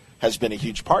Parker has been a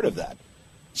huge part of that.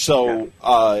 So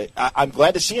I'm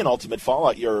glad to see in Ultimate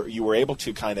Fallout you were able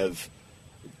to kind of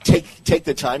take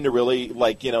the time to really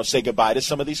say goodbye to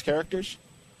some of these characters.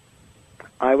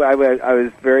 I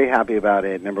was very happy about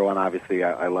it. Number one, obviously,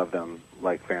 I love them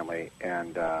like family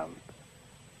and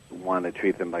want to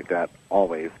treat them like that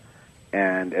always.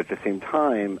 And at the same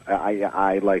time,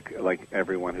 I like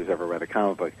everyone who's ever read a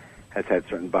comic book, has had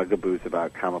certain bugaboos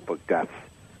about comic book deaths,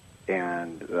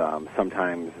 and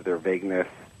sometimes their vagueness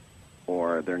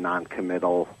or their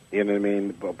non-committal, you know what I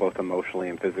mean, both emotionally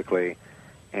and physically.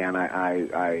 And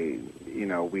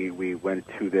we went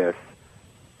to this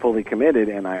fully committed,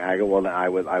 and I go, well,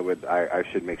 I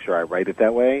should make sure I write it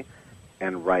that way,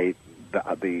 and write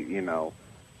the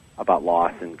about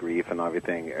loss and grief and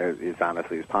everything as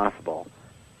honestly as possible.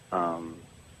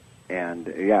 And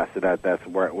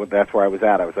so that's where I was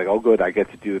at. I was like, oh, good, I get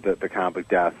to do the comic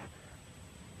death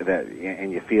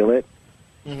and you feel it,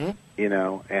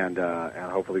 and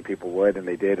hopefully people would, and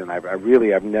they did. And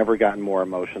I've never gotten more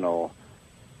emotional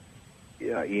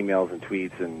emails and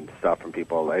tweets and stuff from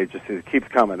people. It keeps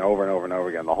coming over and over and over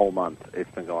again. The whole month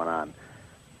it's been going on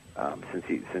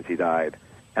since he died.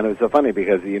 And it was so funny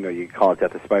because you call it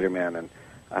Death of Spider-Man, and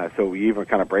so we even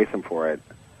kind of brace him for it.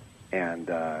 And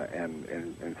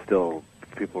still,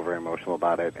 people were very emotional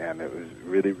about it, and it was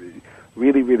really, really,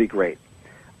 really, really great.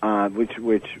 Which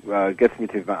gets me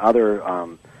to my other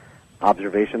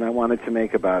observation I wanted to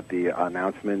make about the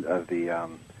announcement of the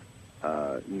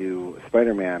new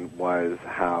Spider-Man was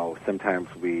how sometimes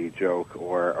we joke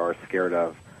or are scared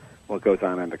of what goes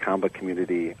on in the comic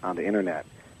community on the internet.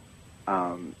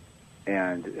 And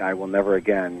I will never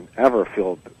again ever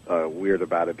feel weird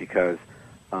about it because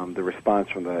the response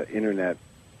from the internet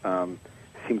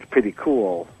seemed pretty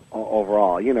cool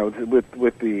overall.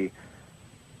 With the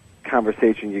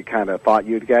conversation you kind of thought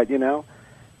you'd get.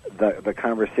 The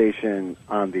conversation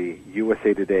on the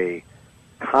USA Today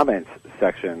comments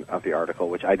section of the article,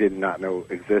 which I did not know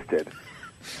existed,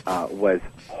 was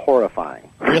horrifying.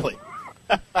 Really?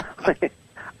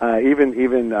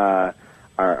 Even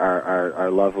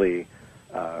our lovely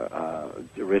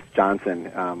Rich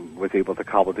Johnson was able to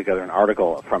cobble together an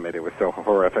article from it. It was so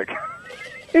horrific.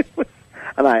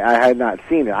 and I had not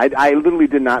seen it. I literally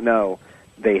did not know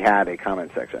they had a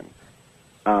comment section.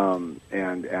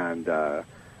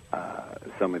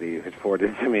 Somebody had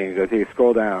forwarded it to me and goes, "Hey,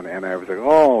 scroll down," and I was like,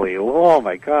 "Oh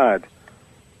my God!"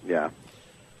 Yeah,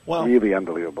 Well, really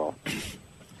unbelievable.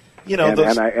 You know,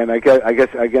 I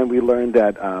guess again we learned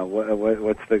that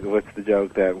what's the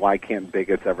joke that why can't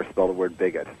bigots ever spell the word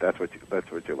bigot? That's what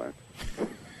you learn.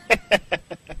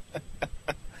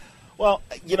 Well,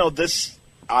 you know,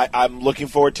 I'm looking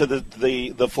forward to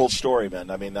the full story,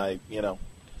 man. I mean, Yeah,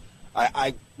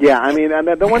 I mean, and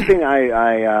the one thing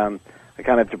I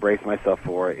kind of have to brace myself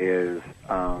for is,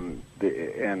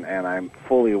 and I'm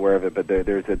fully aware of it, but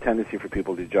there's a tendency for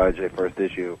people to judge a first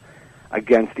issue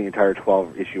against the entire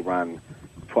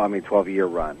 12-year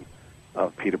run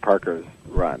of Peter Parker's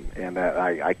run, and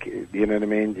that you know what I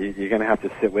mean? You're going to have to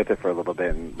sit with it for a little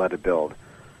bit and let it build,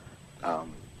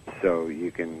 so you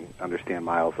can understand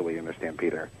Miles the way you understand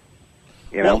Peter.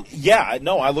 You know? Well, yeah,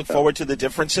 no, I look forward to the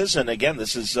differences, and again,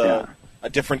 this is a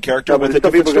different character with a some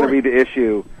different people story. are going to read the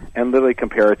issue and literally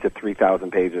compare it to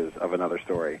 3,000 pages of another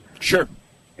story. Sure.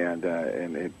 And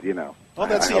it, you know. Well,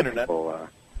 that's the hope internet. People,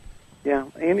 yeah,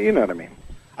 and you know what I mean.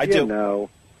 I do. No,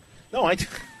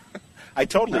 I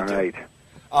totally all do. right.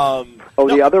 No.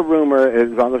 The other rumor, as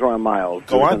long as we're on Miles,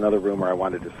 Go there's on. another rumor I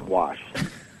wanted to squash.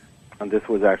 And this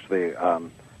was actually a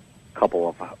couple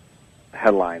of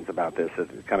headlines about this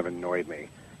that kind of annoyed me.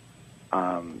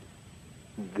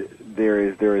 There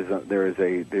is an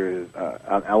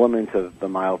element of the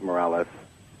Miles Morales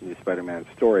new Spider-Man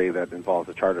story that involves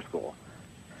a charter school.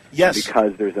 Yes.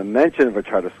 Because there's a mention of a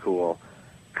charter school.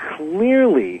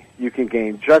 Clearly, you can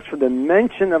gain just for the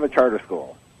mention of a charter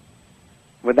school,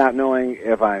 without knowing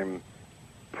if I'm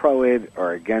pro it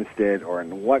or against it or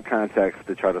in what context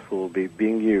the charter school will be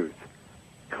being used.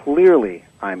 Clearly,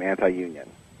 I'm anti-union.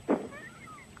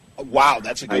 Wow,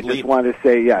 that's a good lead. I just wanted to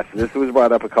say, yes, this was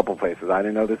brought up a couple places. I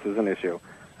didn't know this was an issue.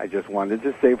 I just wanted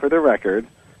to say for the record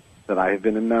that I have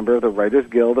been a member of the Writers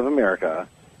Guild of America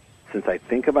since I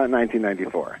think about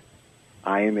 1994.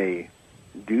 I am a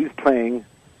dues-paying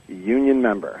union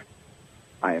member.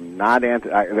 I am not anti.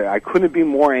 I couldn't be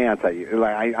more anti.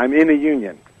 I'm in a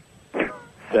union.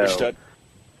 Understood.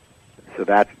 So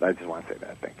that's. I just want to say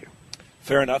that. Thank you.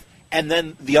 Fair enough. And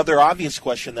then the other obvious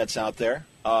question that's out there,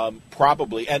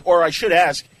 probably, or I should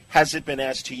ask, has it been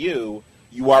asked to you?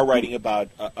 You are writing about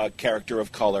a character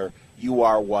of color. You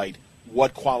are white.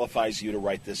 What qualifies you to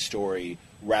write this story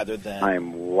rather than?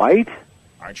 I'm white.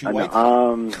 Aren't you white?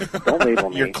 Don't label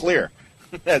me. You're clear,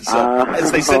 as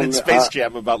they said in Space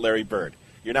Jam about Larry Bird.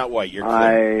 You're not white. You're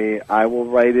clear. I will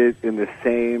write it in the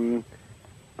same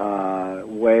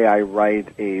way I write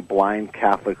a blind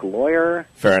Catholic lawyer.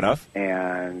 Fair enough.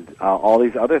 And all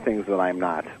these other things that I'm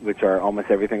not, which are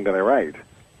almost everything that I write,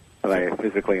 but I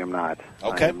physically am not.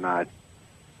 Okay. I'm not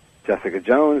Jessica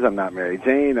Jones. I'm not Mary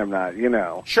Jane. I'm not,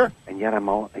 Sure. And yet I'm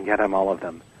all of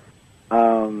them.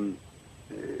 I'm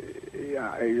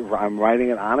writing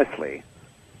it honestly.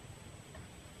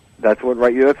 That's what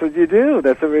you do.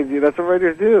 That's what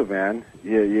writers do, man.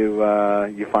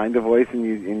 You find a voice and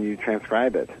you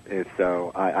transcribe it.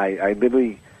 So I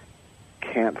literally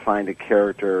can't find a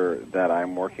character that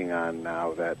I'm working on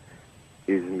now that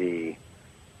is me.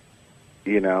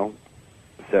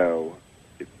 So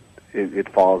it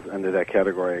falls under that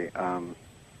category.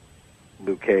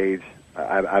 Luke Cage.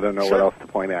 I don't know Sure. what else to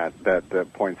point at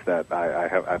that points that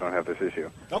I don't have this issue.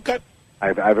 Okay.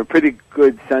 I have a pretty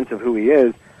good sense of who he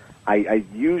is. I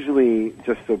usually,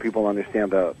 just so people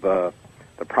understand the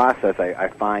process, I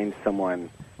find someone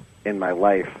in my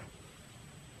life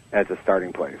as a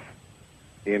starting place.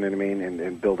 You know what I mean?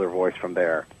 And build their voice from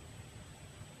there.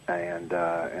 And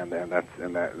that's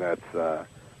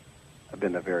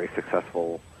been a very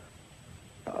successful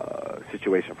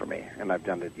situation for me, and I've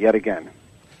done it yet again.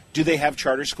 Do they have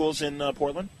charter schools in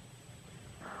Portland?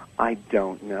 I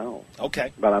don't know.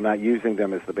 Okay. But I'm not using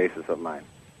them as the basis of mine.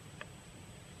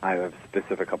 I have a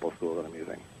specific couple of schools that I'm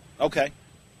using. Okay.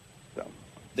 So.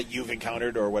 That you've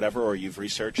encountered or whatever, or you've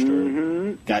researched?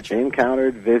 Mm-hmm. Gotcha.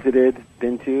 Encountered, visited,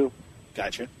 been to.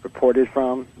 Gotcha. Reported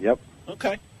from. Yep.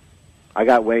 Okay. I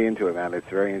got way into it, man. It's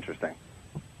very interesting.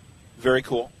 Very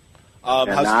cool. And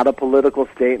not a political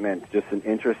statement, just an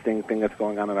interesting thing that's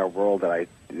going on in our world that I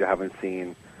haven't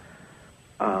seen.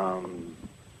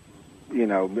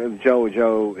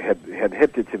 Joe had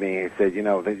hipped it to me. He said,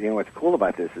 what's cool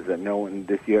about this is that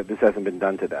this hasn't been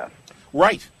done to death.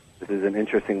 Right. This is an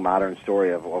interesting modern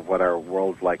story of what our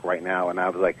world's like right now. And I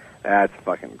was like, that's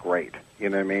fucking great. You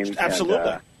know what I mean?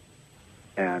 Absolutely.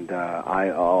 And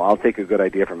I'll take a good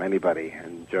idea from anybody,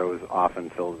 and Joe's often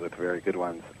filled with very good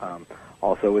ones.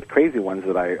 Also with crazy ones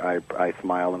that I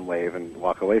smile and wave and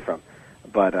walk away from.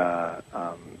 But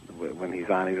when he's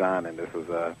on, and this was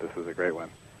a great one.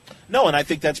 No, and I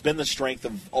think that's been the strength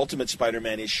of Ultimate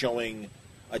Spider-Man, is showing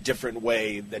a different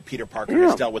way that Peter Parker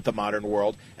has dealt with the modern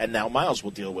world, and now Miles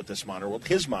will deal with this modern world,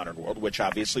 his modern world, which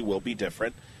obviously will be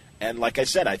different. And like I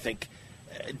said, I think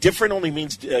different only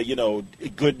means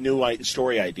good new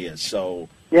story ideas. So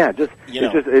yeah,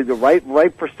 it's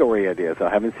ripe for story ideas. I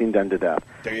haven't seen done to death.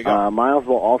 There you go. Miles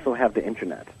will also have the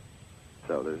internet,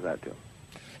 so there's that too.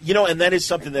 And that is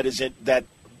something that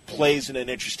plays in an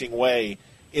interesting way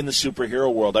in the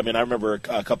superhero world. I mean, I remember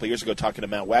a couple of years ago talking to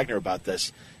Matt Wagner about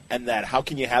this, and that how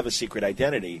can you have a secret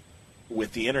identity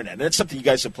with the internet? And it's something you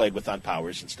guys have played with on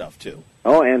Powers and stuff, too.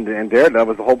 Oh, and Daredevil, that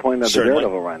was the whole point of the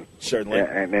Daredevil run. Certainly.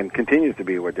 And continues to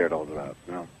be what Daredevil's about,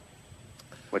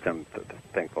 which I'm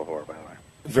thankful for, by the way.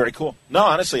 Very cool. No,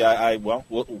 honestly,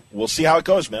 we'll see how it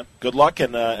goes, man. Good luck,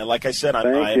 and like I said,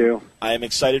 I am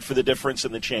excited for the difference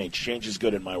and the change. Change is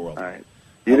good in my world. All right.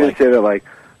 You didn't say that like,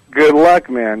 good luck,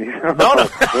 man. No.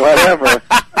 Whatever.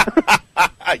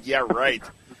 Yeah, right.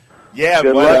 Yeah,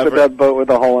 good whatever. luck with that boat with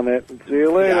a hole in it. See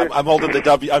you later. Yeah, I'm holding the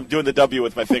W. I'm doing the W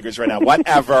with my fingers right now.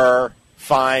 Whatever.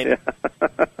 Fine.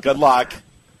 Yeah. Good luck.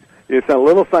 It's a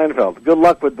little Seinfeld. Good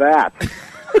luck with that.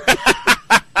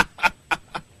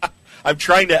 I'm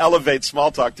trying to elevate small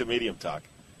talk to medium talk.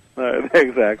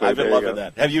 Exactly. I've been loving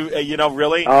that. Have you,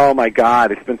 really? Oh, my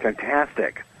God. It's been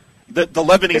fantastic. The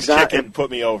Lebanese chicken put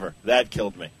me over. That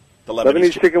killed me. The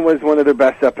Lebanese chicken was one of their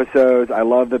best episodes. I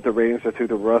love that the ratings are through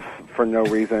the roof for no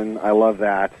reason. I love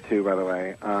that, too, by the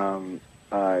way.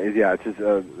 It's just,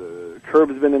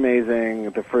 Curb's been amazing.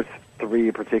 The first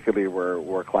three particularly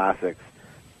were classics.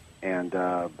 And,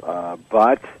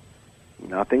 but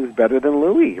nothing's better than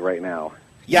Louis right now.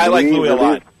 Yeah, I like Louis a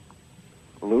lot.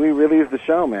 Louis really is the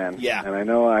show, man. Yeah. And I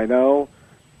know,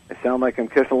 I sound like I'm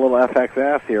kissing a little FX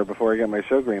ass here before I get my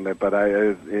show greenlit, but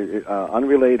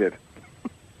unrelated.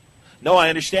 No, I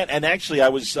understand. And actually, I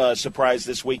was surprised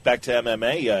this week back to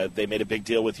MMA. They made a big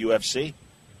deal with UFC.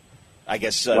 I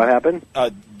guess what happened?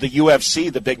 The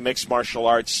UFC, the big mixed martial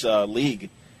arts league,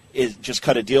 just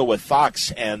cut a deal with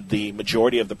Fox, and the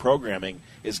majority of the programming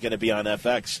is going to be on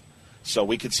FX. So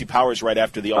we could see Powers right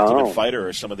after the Ultimate Fighter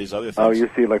or some of these other things. Oh, you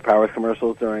see like Powers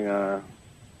commercials during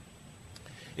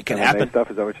it can happen. Stuff,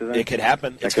 is that what you're saying? It could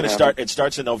happen. It's going to start. It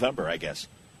starts in November, I guess.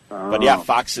 Oh. But yeah,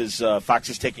 Fox is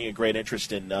taking a great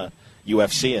interest in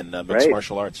UFC and mixed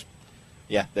martial arts.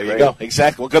 Yeah, there you go.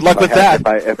 Exactly. Well, good luck with that.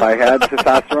 If I had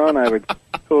testosterone, I would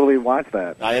totally watch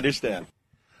that. I understand.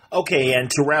 Okay, and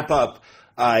to wrap up,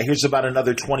 here's about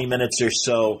another 20 minutes or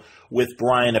so with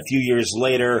Brian a few years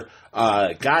later.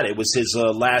 It was his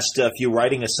last few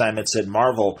writing assignments at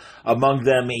Marvel. Among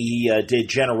them, he did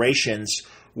Generations,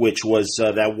 which was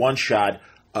that one-shot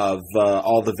of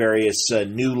all the various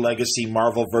new legacy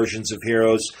Marvel versions of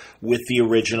heroes with the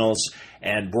originals.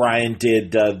 And Brian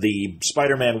did the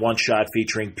Spider-Man one-shot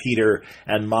featuring Peter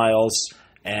and Miles.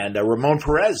 And Ramon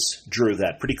Perez drew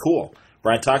that. Pretty cool.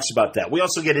 Brian talks about that. We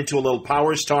also get into a little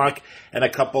Powers talk and a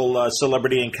couple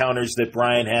celebrity encounters that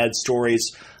Brian had,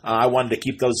 stories. I wanted to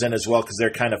keep those in as well because they're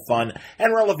kind of fun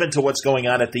and relevant to what's going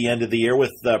on at the end of the year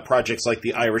with projects like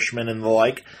The Irishman and the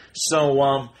like.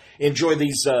 So enjoy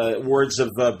these words of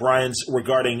Brian's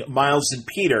regarding Miles and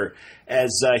Peter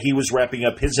as he was wrapping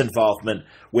up his involvement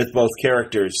with both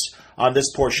characters on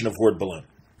this portion of Word Balloon.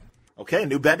 Okay,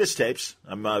 new Bendis tapes.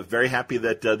 I'm very happy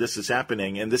that this is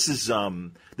happening, and this is a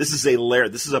layer.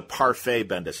 This is a parfait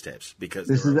Bendis tapes because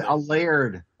this is a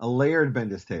layered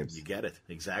Bendis tapes. You get it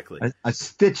exactly. A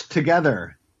stitched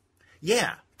together.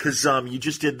 Yeah, because you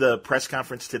just did the press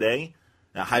conference today.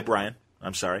 Hi, Brian.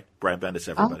 I'm sorry, Brian Bendis.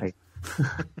 Everybody.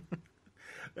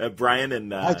 Brian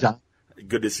and hi, John.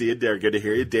 Good to see you, Derek. Good to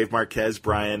hear you. Dave Marquez,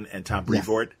 Brian, and Tom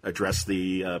Brevoort addressed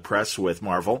the press with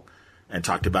Marvel. And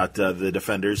talked about the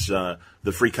Defenders, the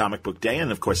Free Comic Book Day,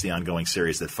 and, of course, the ongoing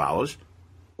series that follows.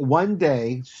 One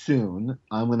day soon,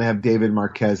 I'm going to have David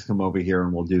Marquez come over here,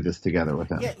 and we'll do this together with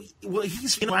him. Yeah, well,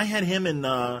 I had him and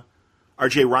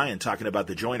R.J. Ryan talking about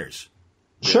the Joiners.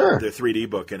 Sure. Their 3D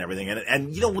book and everything.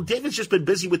 And David's just been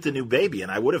busy with the new baby,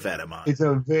 and I would have had him on. It's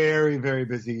a very, very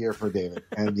busy year for David.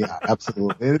 And, yeah,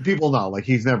 absolutely. And people know, like,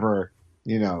 he's never...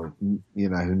 he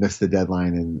missed the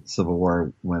deadline and Civil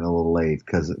War went a little late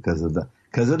because of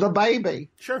the baby.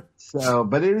 Sure. So,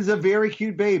 but it is a very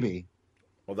cute baby.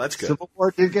 Well, that's good. Civil War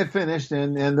did get finished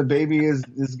and the baby is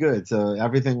good. So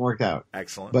everything worked out.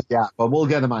 Excellent. But we'll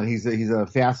get him on. He's a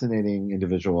fascinating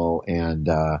individual and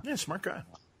smart guy.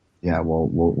 Yeah,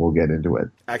 we'll get into it.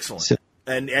 Excellent.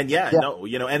 And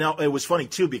no, and it was funny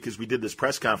too because we did this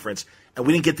press conference and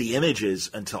we didn't get the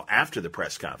images until after the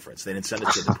press conference. They didn't send it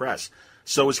to the press,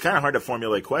 so it was kind of hard to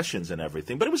formulate questions and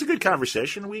everything. But it was a good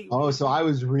conversation. So I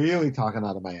was really talking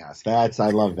out of my ass. I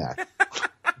love that.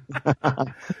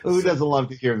 Who doesn't love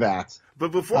to hear that?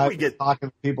 But before we get talking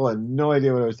to people, I had no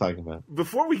idea what I was talking about.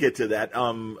 Before we get to that,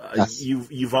 Yes.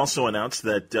 you've also announced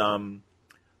that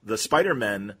the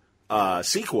Spider-Man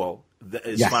sequel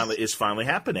is finally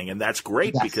happening, and that's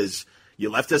great because you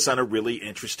left us on a really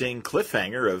interesting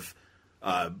cliffhanger of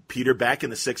Peter back in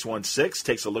the 616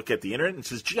 takes a look at the internet and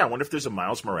says, "Gee, I wonder if there's a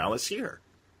Miles Morales here,"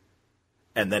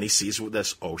 and then he sees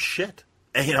this, "Oh shit,"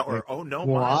 and, or "Oh no,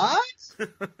 what?"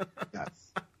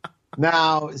 Yes.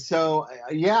 Now, so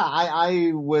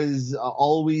I was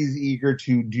always eager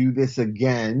to do this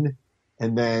again,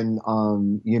 and then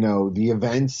the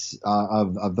events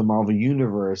of the Marvel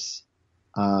Universe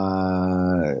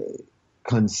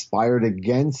conspired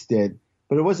against it,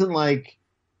 but it wasn't like,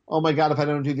 oh my God, if I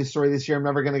don't do this story this year, I'm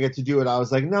never going to get to do it. I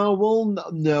was like, no, we'll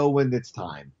know when it's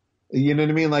time. You know what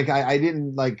I mean? Like I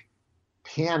didn't like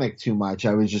panic too much.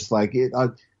 I was just like,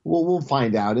 we'll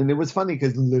find out. And it was funny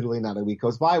because literally not a week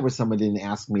goes by where someone didn't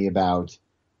ask me about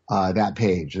that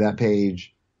page, that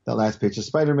last page of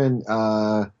Spider-Man.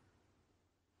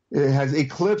 It has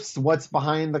eclipsed what's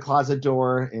behind the closet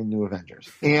door in New Avengers,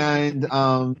 and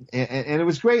it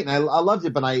was great, and I loved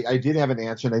it. But I did have an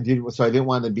answer, and I didn't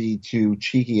want to be too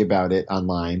cheeky about it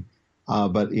online.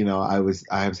 But I was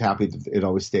happy that it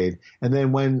always stayed. And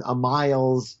then when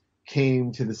Miles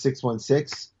came to the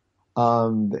 616,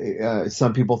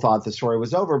 some people thought the story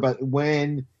was over. But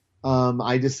when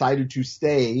I decided to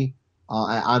stay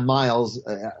on Miles's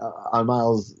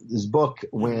book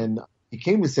when he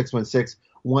came to 616.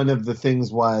 One of the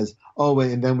things was,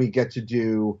 and then we get to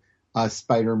do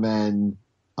Spider-Man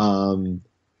with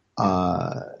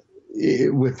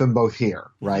them both here,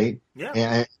 right? Yeah.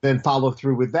 And then follow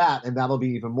through with that, and that'll be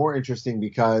even more interesting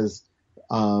because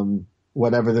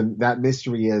whatever that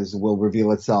mystery is will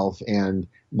reveal itself, and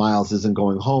Miles isn't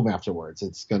going home afterwards.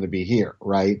 It's going to be here,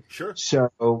 right? Sure. So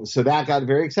that got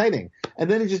very exciting. And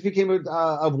then it just became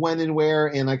of when and where,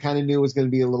 and I kind of knew it was going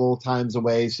to be a little times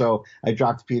away. So I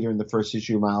dropped Peter in the first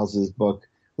issue of Miles's book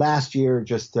last year,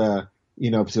 just so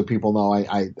people know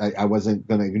I wasn't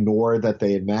going to ignore that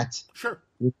they had met. Sure.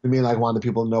 I mean, I wanted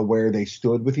people to know where they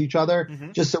stood with each other,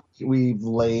 just so we've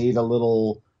laid a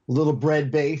little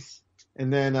bread base,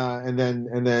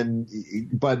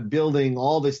 but building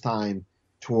all this time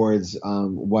towards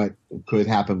what could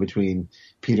happen between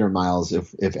Peter and Miles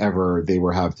if ever they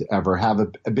have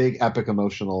a big epic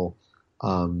emotional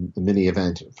mini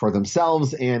event for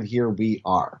themselves, and here we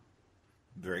are.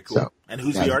 Very cool. So, and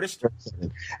who's the artist?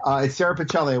 It's Sarah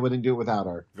Pacelli. I wouldn't do it without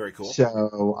her. Very cool.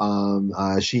 So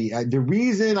the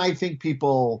reason I think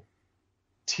people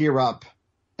tear up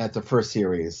at the first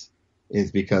series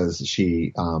is because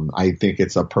she I think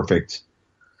it's a perfect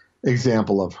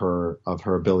example of her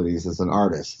abilities as an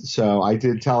artist. So I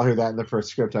did tell her that in the first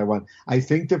script I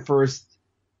think the first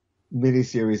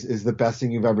miniseries is the best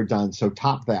thing you've ever done. So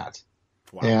top that.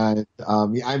 Wow. And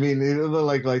I mean,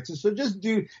 so just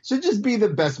be the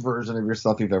best version of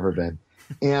yourself you've ever been.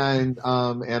 And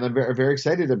I'm very, very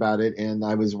excited about it. And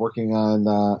I was working on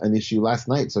an issue last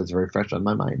night, so it's very fresh on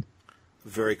my mind.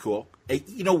 Very cool.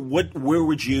 Where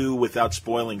would you, without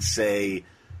spoiling, say,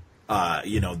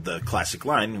 the classic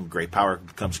line, great power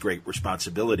comes great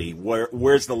responsibility.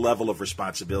 Where's the level of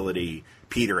responsibility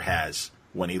Peter has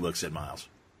when he looks at Miles?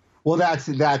 Well, that's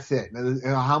it.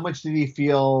 How much did he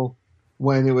feel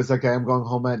when it was like, I'm going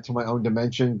home to my own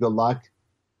dimension, good luck?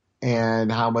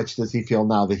 And how much does he feel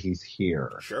now that he's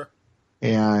here? Sure.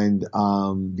 And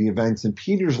the events in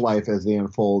Peter's life as they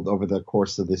unfold over the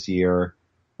course of this year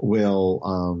will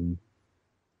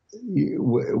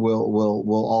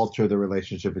alter the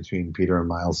relationship between Peter and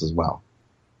Miles as well.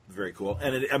 Very cool.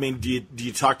 And do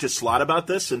you talk to Slott about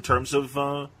this in terms of?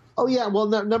 Oh yeah. Well,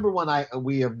 number one,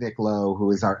 we have Nick Lowe, who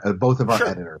is both of our sure.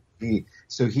 editor.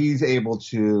 So he's able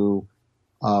to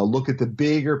look at the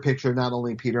bigger picture, not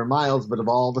only Peter and Miles, but of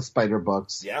all the Spider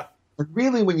books. Yeah. And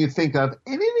really, when you think of,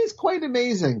 and it is quite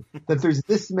amazing that there's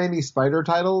this many Spider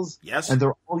titles. Yes. And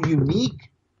they're all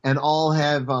unique and all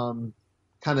have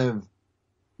kind of,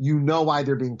 why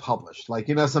they're being published. Like,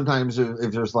 sometimes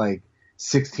if there's like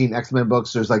 16 X-Men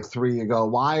books, there's like 3, you go,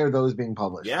 why are those being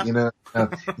published? Yeah.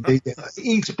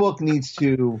 Each book needs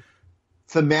to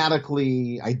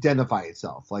thematically identify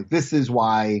itself. Like, this is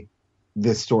why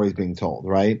this story is being told,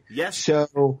 right? Yes.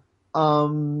 So,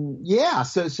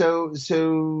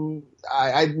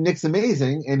 Nick's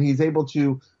amazing, and he's able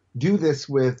to do this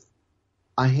with,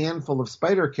 a handful of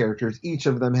Spider characters, each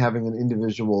of them having an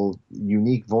individual,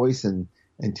 unique voice and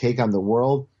take on the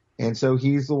world. And so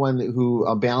he's the one who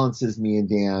balances me and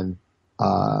Dan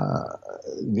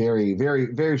very, very,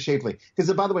 very shapely.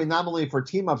 Because, by the way, not only for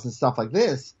team-ups and stuff like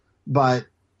this, but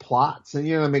plots.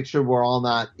 And, make sure we're all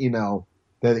not,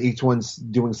 that each one's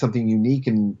doing something unique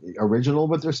and original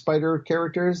with their Spider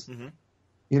characters.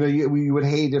 Mm-hmm. We would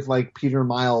hate if, like, Peter and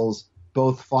Miles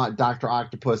both fought Dr.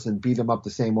 Octopus and beat him up the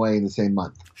same way in the same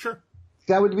month. Sure.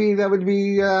 That would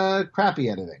be crappy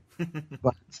editing.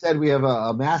 But instead we have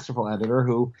a masterful editor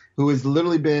who has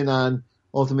literally been on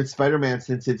Ultimate Spider-Man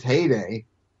since its heyday,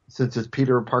 since its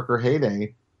Peter Parker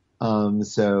heyday.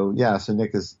 So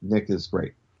Nick is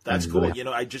great. That's cool. Really,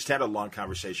 I just had a long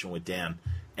conversation with Dan,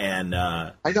 and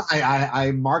I know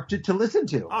I marked it to listen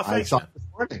to. Oh, thanks, I saw it this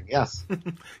morning. Yes,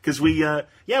 because we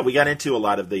got into a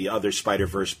lot of the other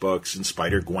Spider-Verse books and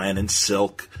Spider-Gwen and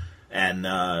Silk, and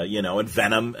and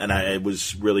Venom, and it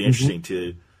was really interesting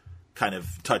to kind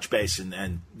of touch base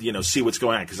and see what's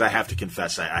going on, because I have to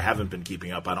confess I haven't been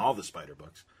keeping up on all the Spider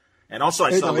books. And also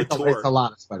I saw Latour. It's a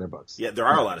lot of Spider books. Yeah, there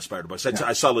are a lot of Spider books.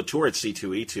 I saw Latour at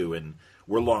C2E2, and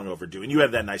we're long overdue. And you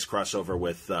have that nice crossover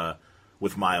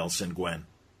with Miles and Gwen.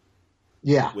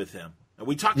 Yeah, with him. And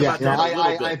we talked about that a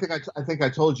little bit. I think I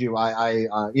told you I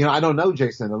don't know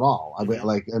Jason at all.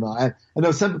 I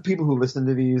know some people who listen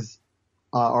to these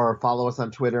or follow us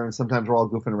on Twitter, and sometimes we're all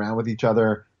goofing around with each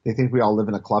other. They think we all live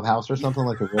in a clubhouse or something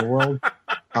like the real world.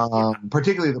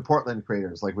 Particularly the Portland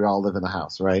creators, like we all live in a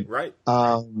house, right? Right.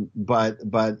 But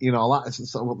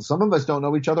some of us don't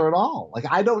know each other at all. Like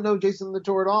I don't know Jason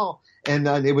Latour at all, and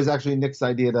it was actually Nick's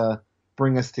idea to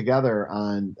bring us together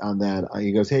on that.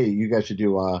 He goes, "Hey, you guys should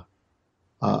do a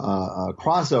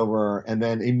crossover," and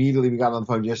then immediately we got on the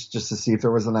phone just to see if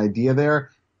there was an idea there.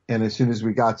 And as soon as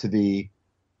we got to the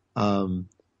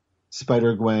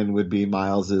Spider-Gwen would be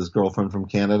Miles's girlfriend from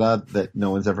Canada that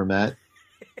no one's ever met.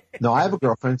 No, I have a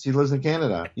girlfriend. She lives in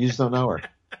Canada. You just don't know her.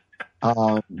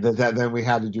 Then we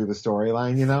had to do the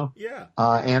storyline, Yeah.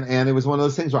 And it was one of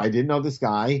those things where I didn't know this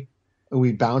guy. And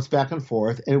we bounced back and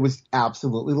forth, and it was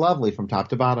absolutely lovely from top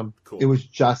to bottom. Cool. It was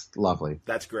just lovely.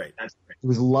 That's great. It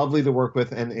was lovely to work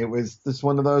with, and it was just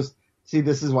one of those. See,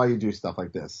 this is why you do stuff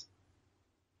like this.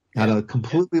 Had a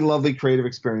completely lovely creative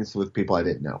experience with people I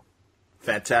didn't know.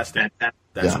 Fantastic.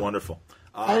 That's wonderful.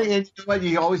 And you know what?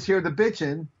 You always hear the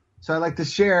bitching, so I like to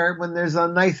share when there's a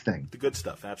nice thing. The good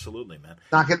stuff. Absolutely, man.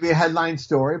 Not going to be a headline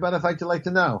story, but I'd like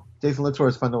to know. Jason Latour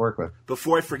is fun to work with.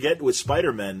 Before I forget, with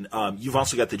Spider-Man, you've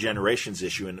also got the Generations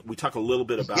issue, and we talk a little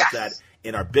bit about that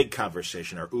in our big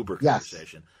conversation, our Uber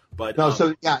conversation. But no,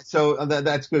 so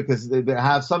that's good, because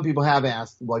some people have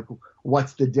asked, like,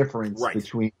 what's the difference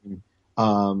between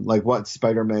like what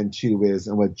Spider-Man 2 is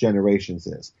and what Generations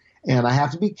is. And I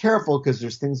have to be careful because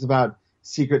there's things about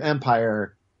Secret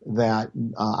Empire that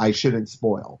I shouldn't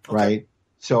spoil, right?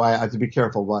 So I have to be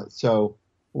careful. So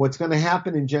what's going to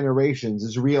happen in Generations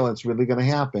is real. It's really going to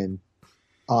happen.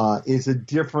 Is a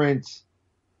different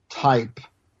type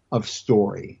of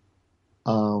story.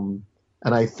 And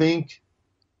I think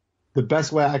the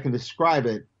best way I can describe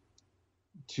it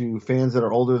to fans that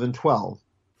are older than 12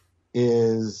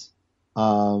 is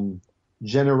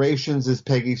Generations is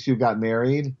Peggy Sue Got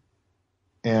Married,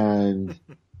 and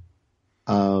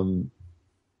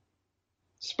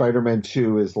Spider-Man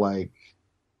 2 is like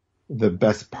the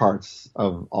best parts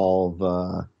of all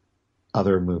the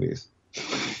other movies.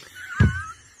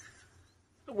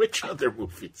 Which other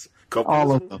movies?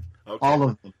 All of them. Okay. All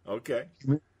of them. Okay.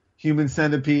 Human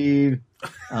Centipede,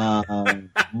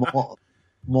 Mall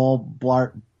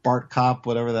Bart Cop,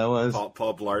 whatever that was.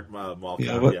 Paul Blart Mall Cop.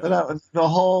 Yeah. The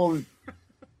whole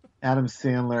Adam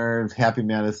Sandler, Happy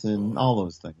Madison, all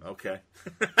those things. Okay.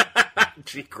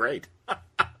 Gee, great.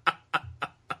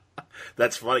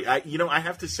 That's funny. I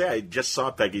have to say, I just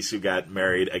saw Peggy Sue Got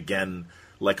Married again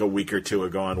like a week or two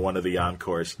ago on one of the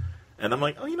encores. And I'm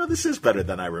like, this is better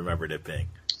than I remembered it being.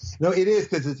 No, it is,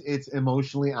 because it's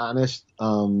emotionally honest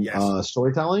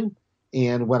storytelling.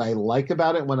 And what I like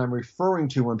about it, when I'm referring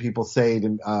to when people say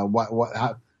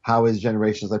how is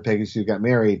Generations like Peggy Sue Got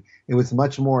Married, it was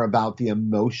much more about the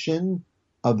emotion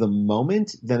of the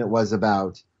moment than it was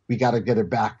about we got to get her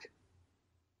back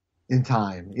in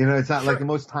time. It's not like the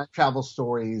most time travel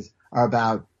stories are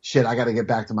about shit. I got to get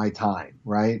back to my time,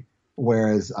 right?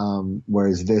 Whereas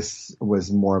this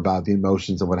was more about the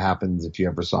emotions of what happens if you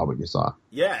ever saw what you saw.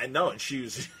 Yeah, and no, and she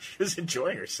was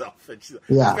enjoying herself. And she's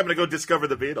I'm going to go discover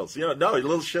the Beatles. A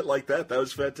little shit like that. That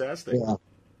was fantastic. Yeah.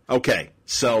 Okay,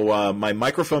 so my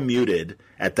microphone muted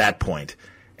at that point,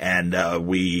 and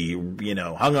we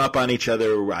hung up on each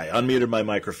other. I unmuted my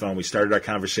microphone. We started our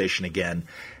conversation again.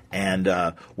 And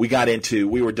we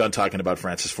were done talking about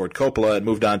Francis Ford Coppola and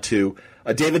moved on to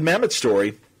a David Mamet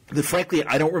story that, frankly,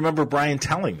 I don't remember Brian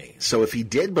telling me. So if he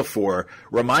did before,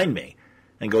 remind me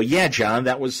and go, yeah, John,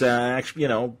 that was actually,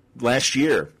 last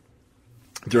year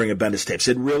during a Bendis tapes.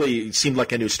 It really seemed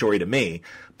like a new story to me.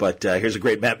 But here's a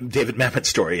great David Mamet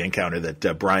story encounter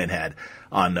that Brian had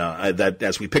on that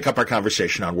as we pick up our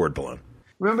conversation on Word Balloon.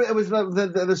 Remember, it was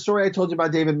the story I told you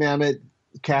about David Mamet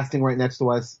casting right next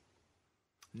to us?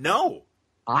 No.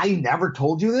 I never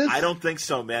told you this? I don't think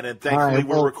so, man. And thankfully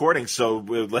we're recording, so...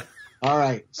 All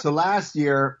right. So last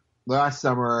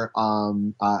summer,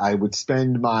 I would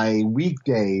spend my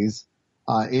weekdays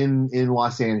in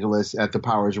Los Angeles at the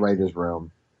Powers Writers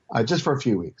Room just for a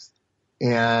few weeks.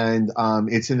 And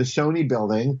it's in the Sony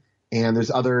building, and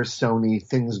there's other Sony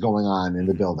things going on in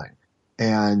the building.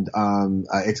 And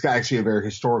it's actually a very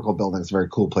historical building. It's a very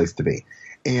cool place to be.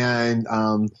 And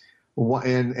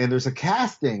there's a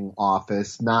casting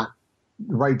office not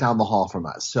right down the hall from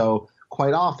us. So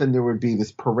quite often there would be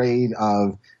this parade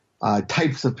of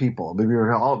types of people. Maybe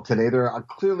today they're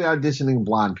clearly auditioning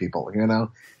blonde people,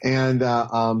 and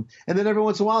then every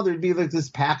once in a while there'd be like this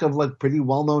pack of like pretty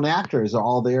well-known actors are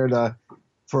all there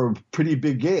for a pretty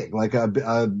big gig, like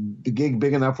a gig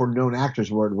big enough where known actors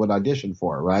would audition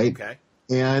for, right? Okay.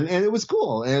 And it was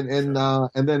cool, and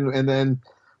then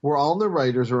we're all in the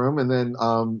writers' room, and then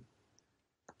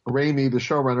Raimi, the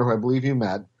showrunner, who I believe you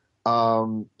met,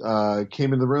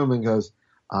 came in the room and goes,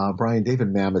 Brian, David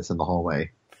Mamet's in the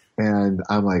hallway. And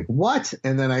I'm like, what?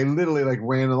 And then I literally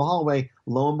ran in the hallway.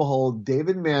 Lo and behold,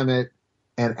 David Mamet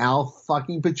and Al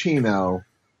fucking Pacino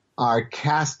are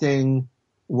casting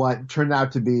what turned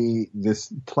out to be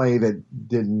this play that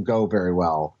didn't go very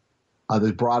well.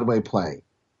 This Broadway play.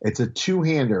 It's a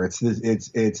two-hander. It's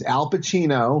Al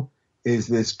Pacino is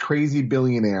this crazy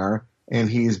billionaire, and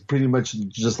he's pretty much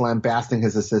just lambasting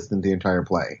his assistant the entire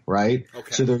play, right?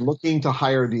 Okay. So they're looking to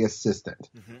hire the assistant.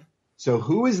 Mm-hmm. So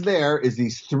who is there is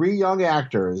these three young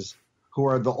actors who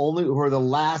are the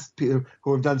last people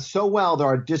who have done so well.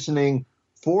 They're auditioning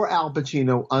for Al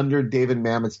Pacino under David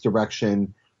Mamet's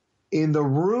direction in the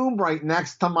room right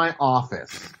next to my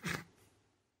office.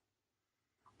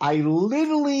 I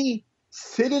literally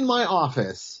sit in my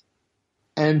office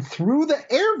and through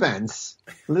the air vents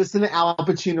listen to Al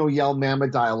Pacino yell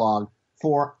Mamet dialogue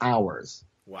for hours.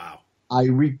 Wow. I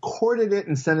recorded it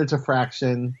and sent it to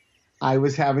Fraction. I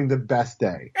was having the best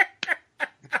day.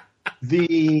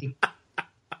 The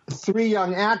three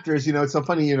young actors, it's so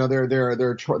funny, they're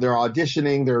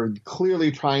auditioning. They're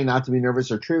clearly trying not to be nervous.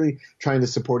 They're truly trying to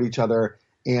support each other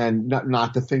and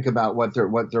not to think about what they're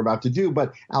about to do.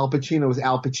 But Al Pacino is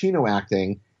Al Pacino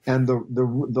acting, and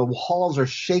the halls are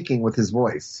shaking with his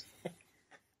voice.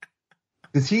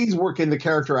 Because he's working the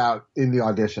character out in the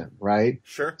audition, right?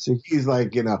 Sure. So he's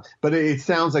like, but it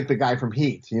sounds like the guy from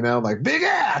Heat, like big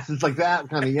ass. It's like that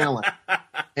kind of yelling.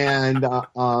 And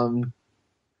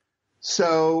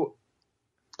so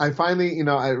I finally,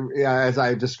 as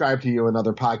I described to you in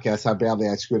other podcasts, how badly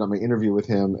I screwed up my interview with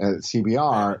him at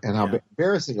CBR and how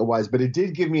embarrassing it was. But it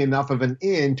did give me enough of an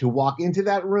in to walk into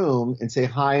that room and say,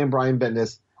 hi, I'm Brian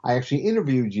Bendis. I actually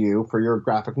interviewed you for your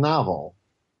graphic novel.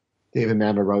 David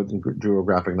Mamet wrote and drew a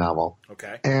graphic novel.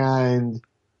 Okay. And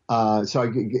so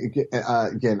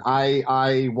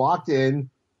I walked in,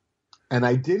 and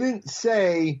I didn't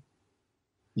say,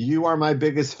 you are my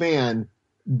biggest fan,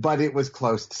 but it was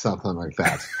close to something like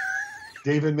that.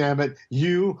 David Mamet,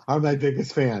 you are my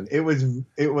biggest fan. It was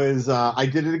I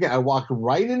did it again. I walked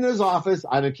right into his office.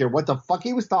 I don't care what the fuck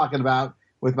he was talking about,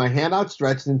 with my hand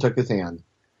outstretched, and took his hand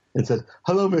and said,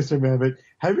 hello, Mr. Mamet.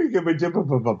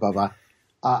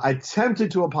 I attempted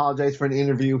to apologize for an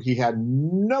interview he had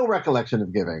no recollection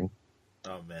of giving.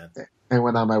 Oh, man. And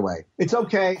went on my way. It's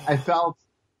okay. I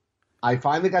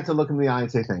finally got to look him in the eye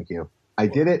and say thank you. I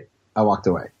did it. I walked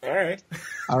away.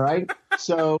 All right.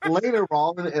 So later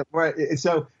on,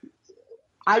 so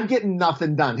I'm getting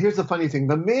nothing done. Here's the funny thing.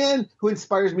 The man who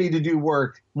inspires me to do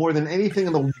work more than anything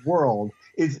in the world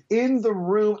is in the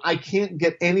room. I can't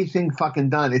get anything fucking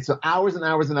done. It's hours and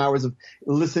hours and hours of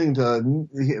listening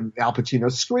to Al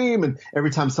Pacino scream, and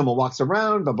every time someone walks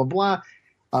around, blah, blah,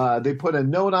 blah. They put a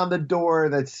note on the door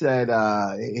that said,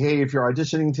 hey, if you're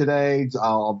auditioning today,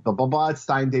 blah, blah, blah, it's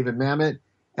signed David Mamet.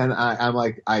 And I'm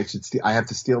like, I have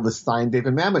to steal the signed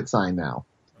David Mamet sign now.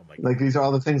 Oh my God. Like, these are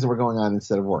all the things that were going on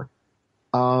instead of work.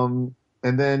 And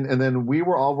then we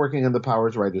were all working in the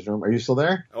Powers Writers Room. Are you still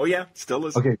there? Oh yeah, still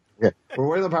listening. Okay. Yeah. We're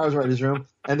working in the Powers Writers Room,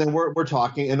 and then we're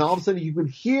talking, and all of a sudden you could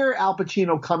hear Al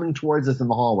Pacino coming towards us in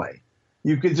the hallway.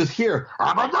 You could just hear,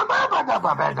 what's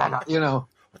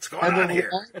going on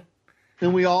here?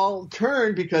 And we all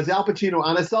turned because Al Pacino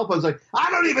on his cell phone was like, I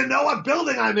don't even know what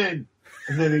building I'm in.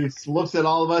 And then he looks at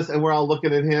all of us, and we're all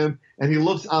looking at him, and he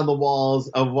looks on the walls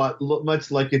of what look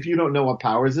much like, if you don't know what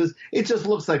Powers is, it just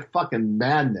looks like fucking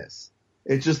madness.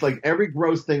 It's just like every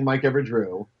gross thing Mike ever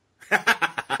drew.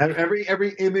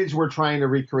 every image we're trying to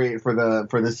recreate for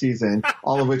the season,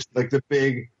 all of which like the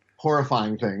big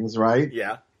horrifying things, right?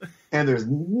 Yeah. And there's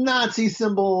Nazi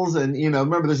symbols, and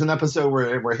remember there's an episode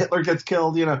where Hitler gets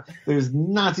killed. There's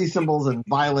Nazi symbols and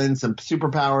violence and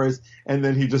superpowers, and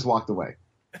then he just walked away.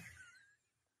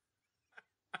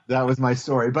 That was my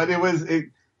story, but it was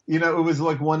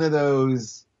like one of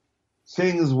those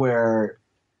things where,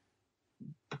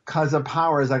 because of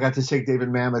Powers, I got to shake David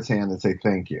Mamet's hand and say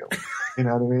thank you. You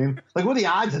know what I mean? Like, what are the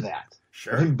odds of that?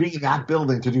 Sure. Him being that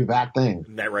building to do that thing.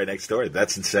 That right next door.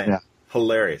 That's insane. Yeah.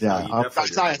 Hilarious. Yeah, No,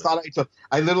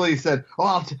 I literally said,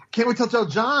 can't wait to tell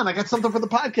John I got something for the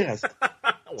podcast.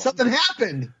 Something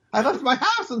happened. I left my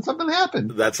house and something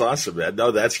happened. That's awesome, man.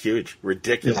 No, that's huge.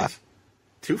 Ridiculous. Yeah.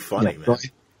 Too funny, man. So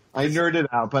I nerded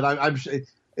out, but I'm sure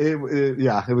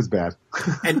it was bad.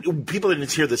 And people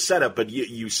didn't hear the setup, but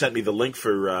you sent me the link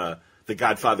for the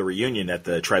Godfather reunion at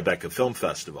the Tribeca Film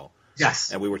Festival.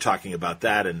 Yes. And we were talking about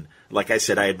that, and like I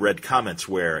said, I had read comments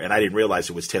and I didn't realize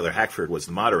it was Taylor Hackford was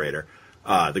the moderator,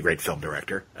 the great film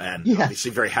director, and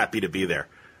obviously very happy to be there.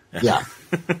 Yeah.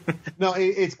 No,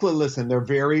 it's clear. Listen, they're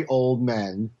very old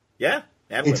men. Yeah.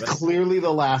 It's clearly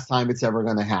the last time it's ever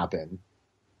going to happen.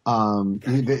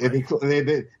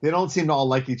 They don't seem to all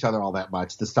like each other all that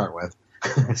much to start with.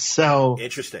 So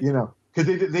interesting.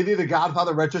 Because they did a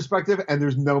Godfather retrospective, and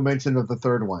there's no mention of the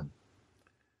third one.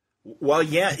 Well,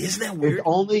 yeah, isn't that weird? It's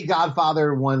only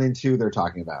Godfather 1 and 2 they're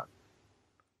talking about.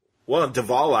 Well,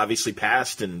 Duvall obviously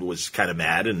passed and was kind of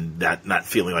mad and not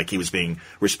feeling like he was being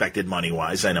respected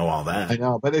money-wise. I know all that. I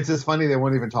know, but it's just funny they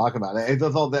won't even talk about it. It's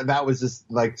all that was just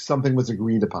like something was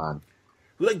agreed upon.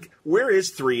 Like, where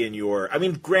is 3 in your? I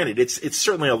mean, granted, it's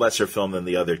certainly a lesser film than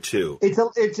the other two. It's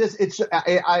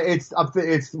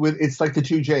like the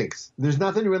two Jakes. There's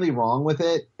nothing really wrong with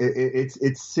it.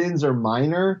 Its sins are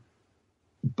minor.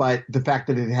 But the fact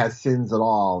that it has sins at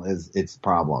all is its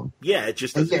problem. Yeah, it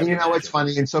just doesn't. And what's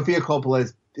funny? And Sofia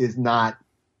Coppola is not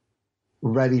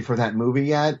ready for that movie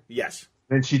yet. Yes.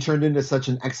 And she turned into such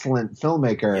an excellent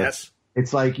filmmaker. Yes.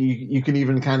 It's like you can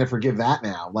even kind of forgive that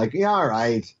now. Like, yeah, all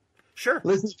right. Sure.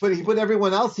 Listen, he put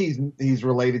everyone else he's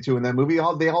related to in that movie.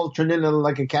 They all turned into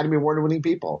like Academy Award winning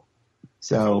people.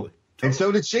 So totally. And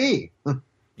so did she.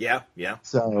 Yeah.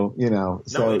 So he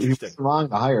was wrong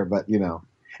to hire, but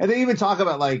And they even talk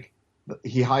about like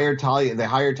they hired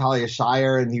Talia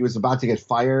Shire, and he was about to get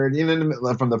fired,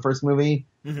 from the first movie.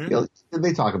 Mm-hmm.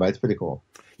 They talk about it. It's pretty cool.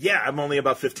 Yeah, I'm only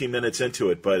about 15 minutes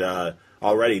into it, but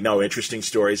already interesting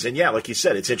stories. And yeah, like you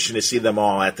said, it's interesting to see them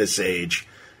all at this age,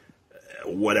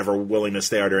 whatever willingness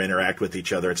they are to interact with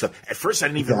each other and stuff. At first, I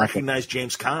didn't even recognize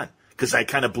James Caan because I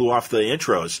kind of blew off the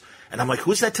intros, and I'm like,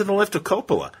 who's that to the left of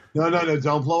Coppola? No,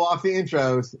 don't blow off the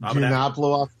intros. Do not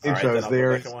blow off the intros.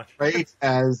 They're as great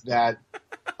as that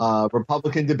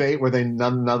Republican debate where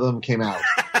none of them came out.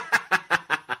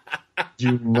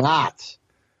 Do not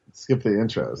skip the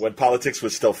intros. When politics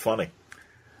was still funny.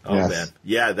 Oh, yes. Man.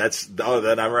 Yeah,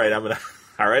 then I'm right.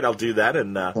 All right, I'll do that,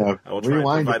 and I will try and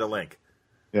provide a link.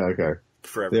 Yeah, okay.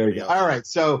 For everybody else. All right,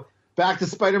 so back to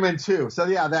Spider-Man 2. So,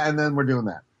 yeah, and then we're doing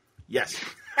that. Yes.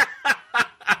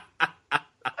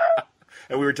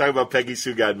 And we were talking about Peggy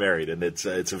Sue Got Married, and it's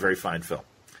a very fine film.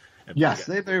 And yes,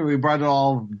 we brought it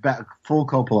all back, full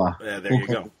Coppola. Yeah, there you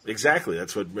go. Exactly.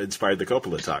 That's what inspired the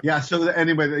Coppola talk. Yeah, so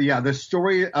anyway, the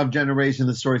story of Generation,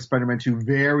 the story of Spider-Man 2,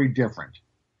 very different.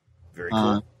 Very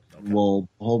cool. Will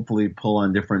hopefully pull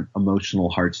on different emotional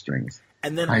heartstrings.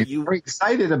 And then I'm very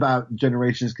excited about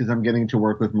Generations because I'm getting to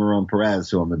work with Marone Perez,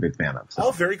 who I'm a big fan of. So.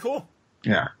 Oh, very cool.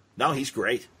 Yeah. No, he's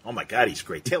great. Oh, my God, he's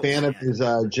great. Fan of his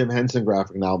Jim Henson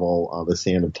graphic novel, The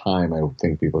Sand of Time. I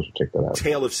think people should check that out.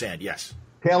 Tale of Sand, yes.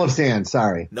 Tale of Sand,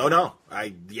 sorry. No.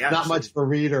 Not much of a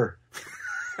reader.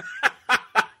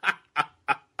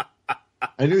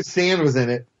 I knew sand was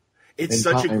in it. It's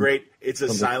such a great. It's a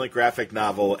silent graphic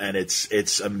novel, and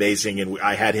it's amazing. And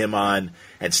I had him on,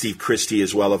 and Steve Christie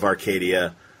as well of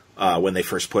Arcadia when they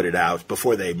first put it out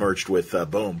before they merged with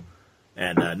Boom.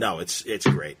 And it's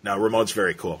great. No, Ramon's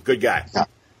very cool. Good guy. Yeah,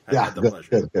 I had the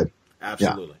pleasure. Good.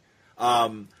 Absolutely. Yeah.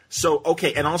 So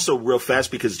okay, and also real fast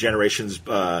because Generations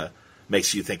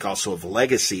makes you think also of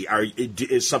legacy.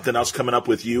 Is something else coming up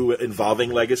with you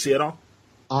involving legacy at all?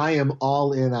 I am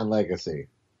all in on legacy.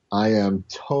 I am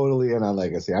totally in on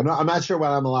legacy. I'm not sure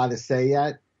what I'm allowed to say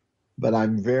yet, but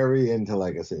I'm very into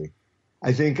legacy.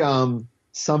 I think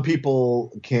some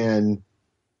people can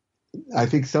I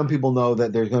think some people know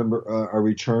that there's going to be a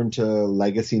return to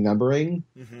legacy numbering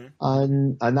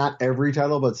on not every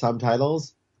title, but some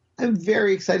titles. I'm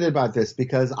very excited about this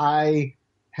because I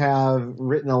have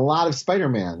written a lot of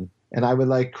Spider-Man, and I would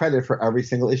like credit for every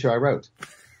single issue I wrote.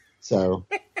 So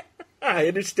I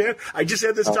understand. I just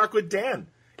had this talk with Dan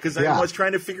because I was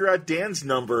trying to figure out Dan's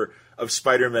number of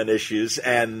Spider-Man issues,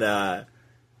 and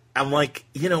I'm like,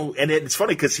 and it's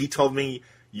funny because he told me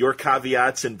your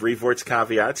caveats and Brevoort's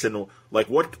caveats, and like,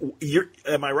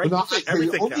 am I right? No,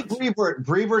 Everything only counts.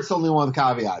 Brevoort's the only one with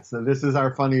caveats. So this is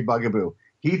our funny bugaboo.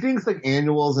 He thinks like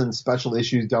annuals and special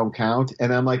issues don't count,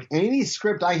 and I'm like, any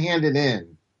script I handed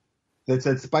in that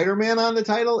said Spider-Man on the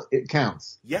title, it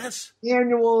counts. Yes.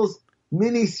 Annuals,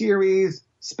 miniseries,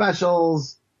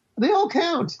 specials, they all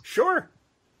count. Sure.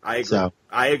 I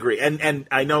agree. And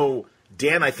I know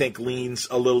Dan, I think, leans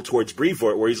a little towards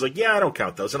Brevoort, where he's like, yeah, I don't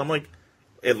count those. And I'm like,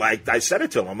 I said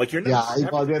it to him. I'm like, you're nuts. Yeah,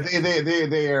 well, they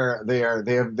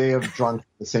have drunk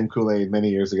the same Kool-Aid many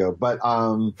years ago, but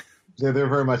they're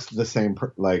very much the same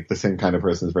kind of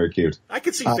person. Is very cute. I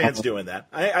could see fans doing that.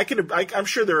 I'm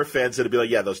sure there are fans that'd be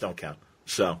like, yeah, those don't count.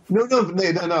 So no,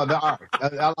 there are.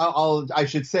 I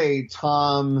should say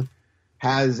Tom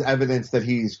has evidence that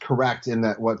he's correct in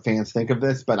that what fans think of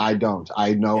this, but I don't.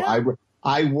 I know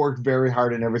I worked very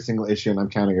hard in every single issue, and I'm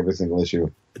counting every single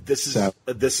issue. This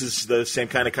is the same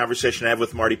kind of conversation I have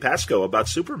with Marty Pasco about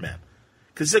Superman,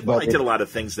 because I did a lot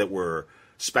of things that were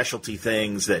specialty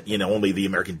things that only the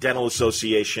American Dental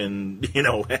Association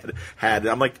had.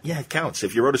 I'm like, yeah, it counts.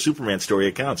 If you wrote a Superman story,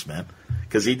 it counts, man.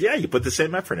 Because you put the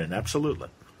same effort in, absolutely.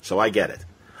 So I get it.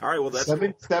 All right, well, that's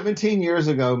 17 years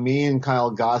ago. Me and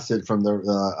Kyle Gossett from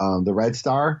the Red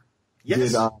Star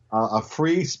did a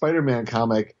free Spider-Man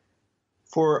comic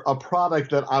for a product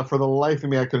that for the life of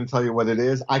me I couldn't tell you what it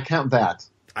is. I count that.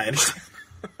 I understand.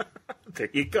 There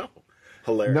you go.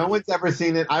 Hilarious. No one's ever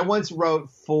seen it. I once wrote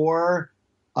 4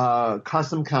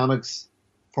 custom comics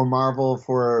for Marvel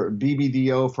for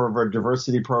BBDO for a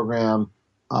diversity program.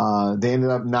 They ended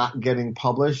up not getting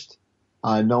published.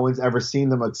 No one's ever seen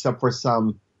them except for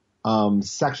some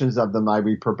sections of them I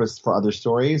repurposed for other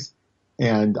stories,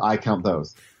 and I count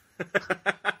those.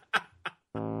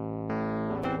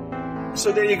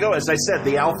 So there you go. As I said,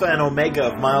 the alpha and omega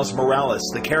of Miles Morales,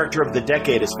 the character of the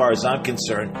decade as far as I'm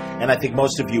concerned, and I think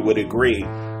most of you would agree.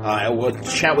 We'll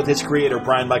chat with his creator,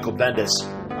 Brian Michael Bendis.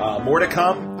 More to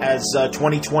come as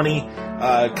 2020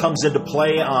 comes into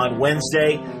play on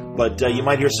Wednesday, but you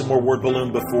might hear some more Word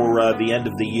Balloon before the end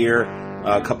of the year.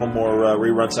 A couple more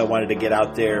reruns I wanted to get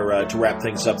out there to wrap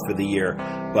things up for the year.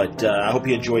 But I hope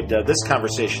you enjoyed these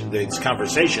conversations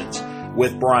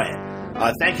with Brian.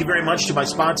 Thank you very much to my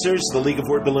sponsors, the League of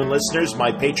Word Balloon listeners,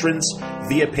 my patrons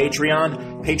via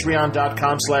Patreon,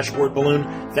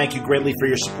 patreon.com/wordballoon. Thank you greatly for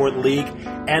your support, League.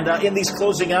 And in these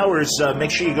closing hours,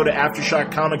 make sure you go to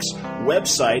Aftershock Comics'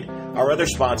 website, our other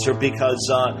sponsor, because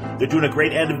they're doing a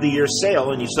great end-of-the-year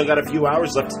sale, and you still got a few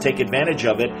hours left to take advantage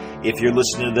of it if you're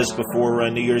listening to this before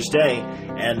New Year's Day.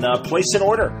 And place an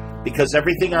order, because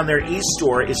everything on their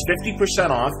e-store is 50%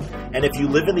 off, and if you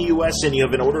live in the U.S. and you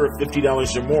have an order of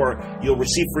 $50 or more, you'll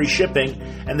receive free shipping.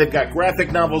 And they've got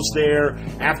graphic novels there,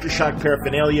 Aftershock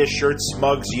paraphernalia, shirts,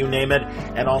 mugs, you name it,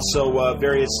 and also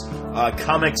various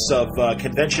comics of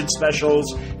convention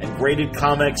specials and graded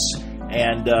comics,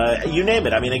 and you name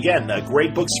it. I mean, again,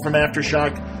 great books from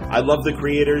Aftershock. I love the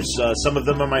creators. Some of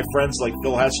them are my friends, like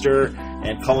Phil Hester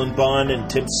and Cullen Bunn and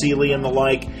Tim Seeley and the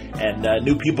like, and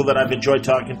new people that I've enjoyed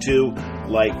talking to,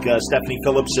 like Stephanie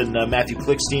Phillips and Matthew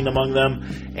Klickstein among them,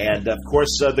 and of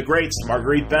course the greats,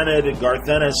 Marguerite Bennett and Garth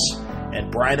Ennis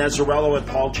and Brian Azzarello and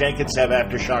Paul Jenkins have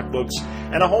Aftershock books,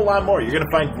 and a whole lot more. You're going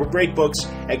to find great books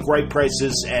at great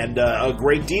prices and a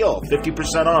great deal,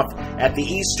 50% off at the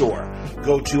e-store.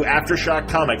 Go to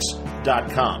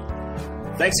AftershockComics.com.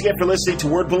 Thanks again for listening to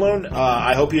Word Balloon.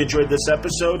 I hope you enjoyed this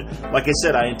episode. Like I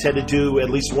said, I intend to do at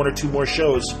least 1 or 2 more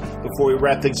shows before we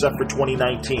wrap things up for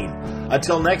 2019.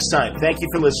 Until next time, thank you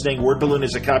for listening. Word Balloon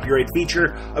is a copyright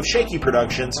feature of Shaky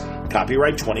Productions,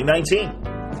 copyright 2019.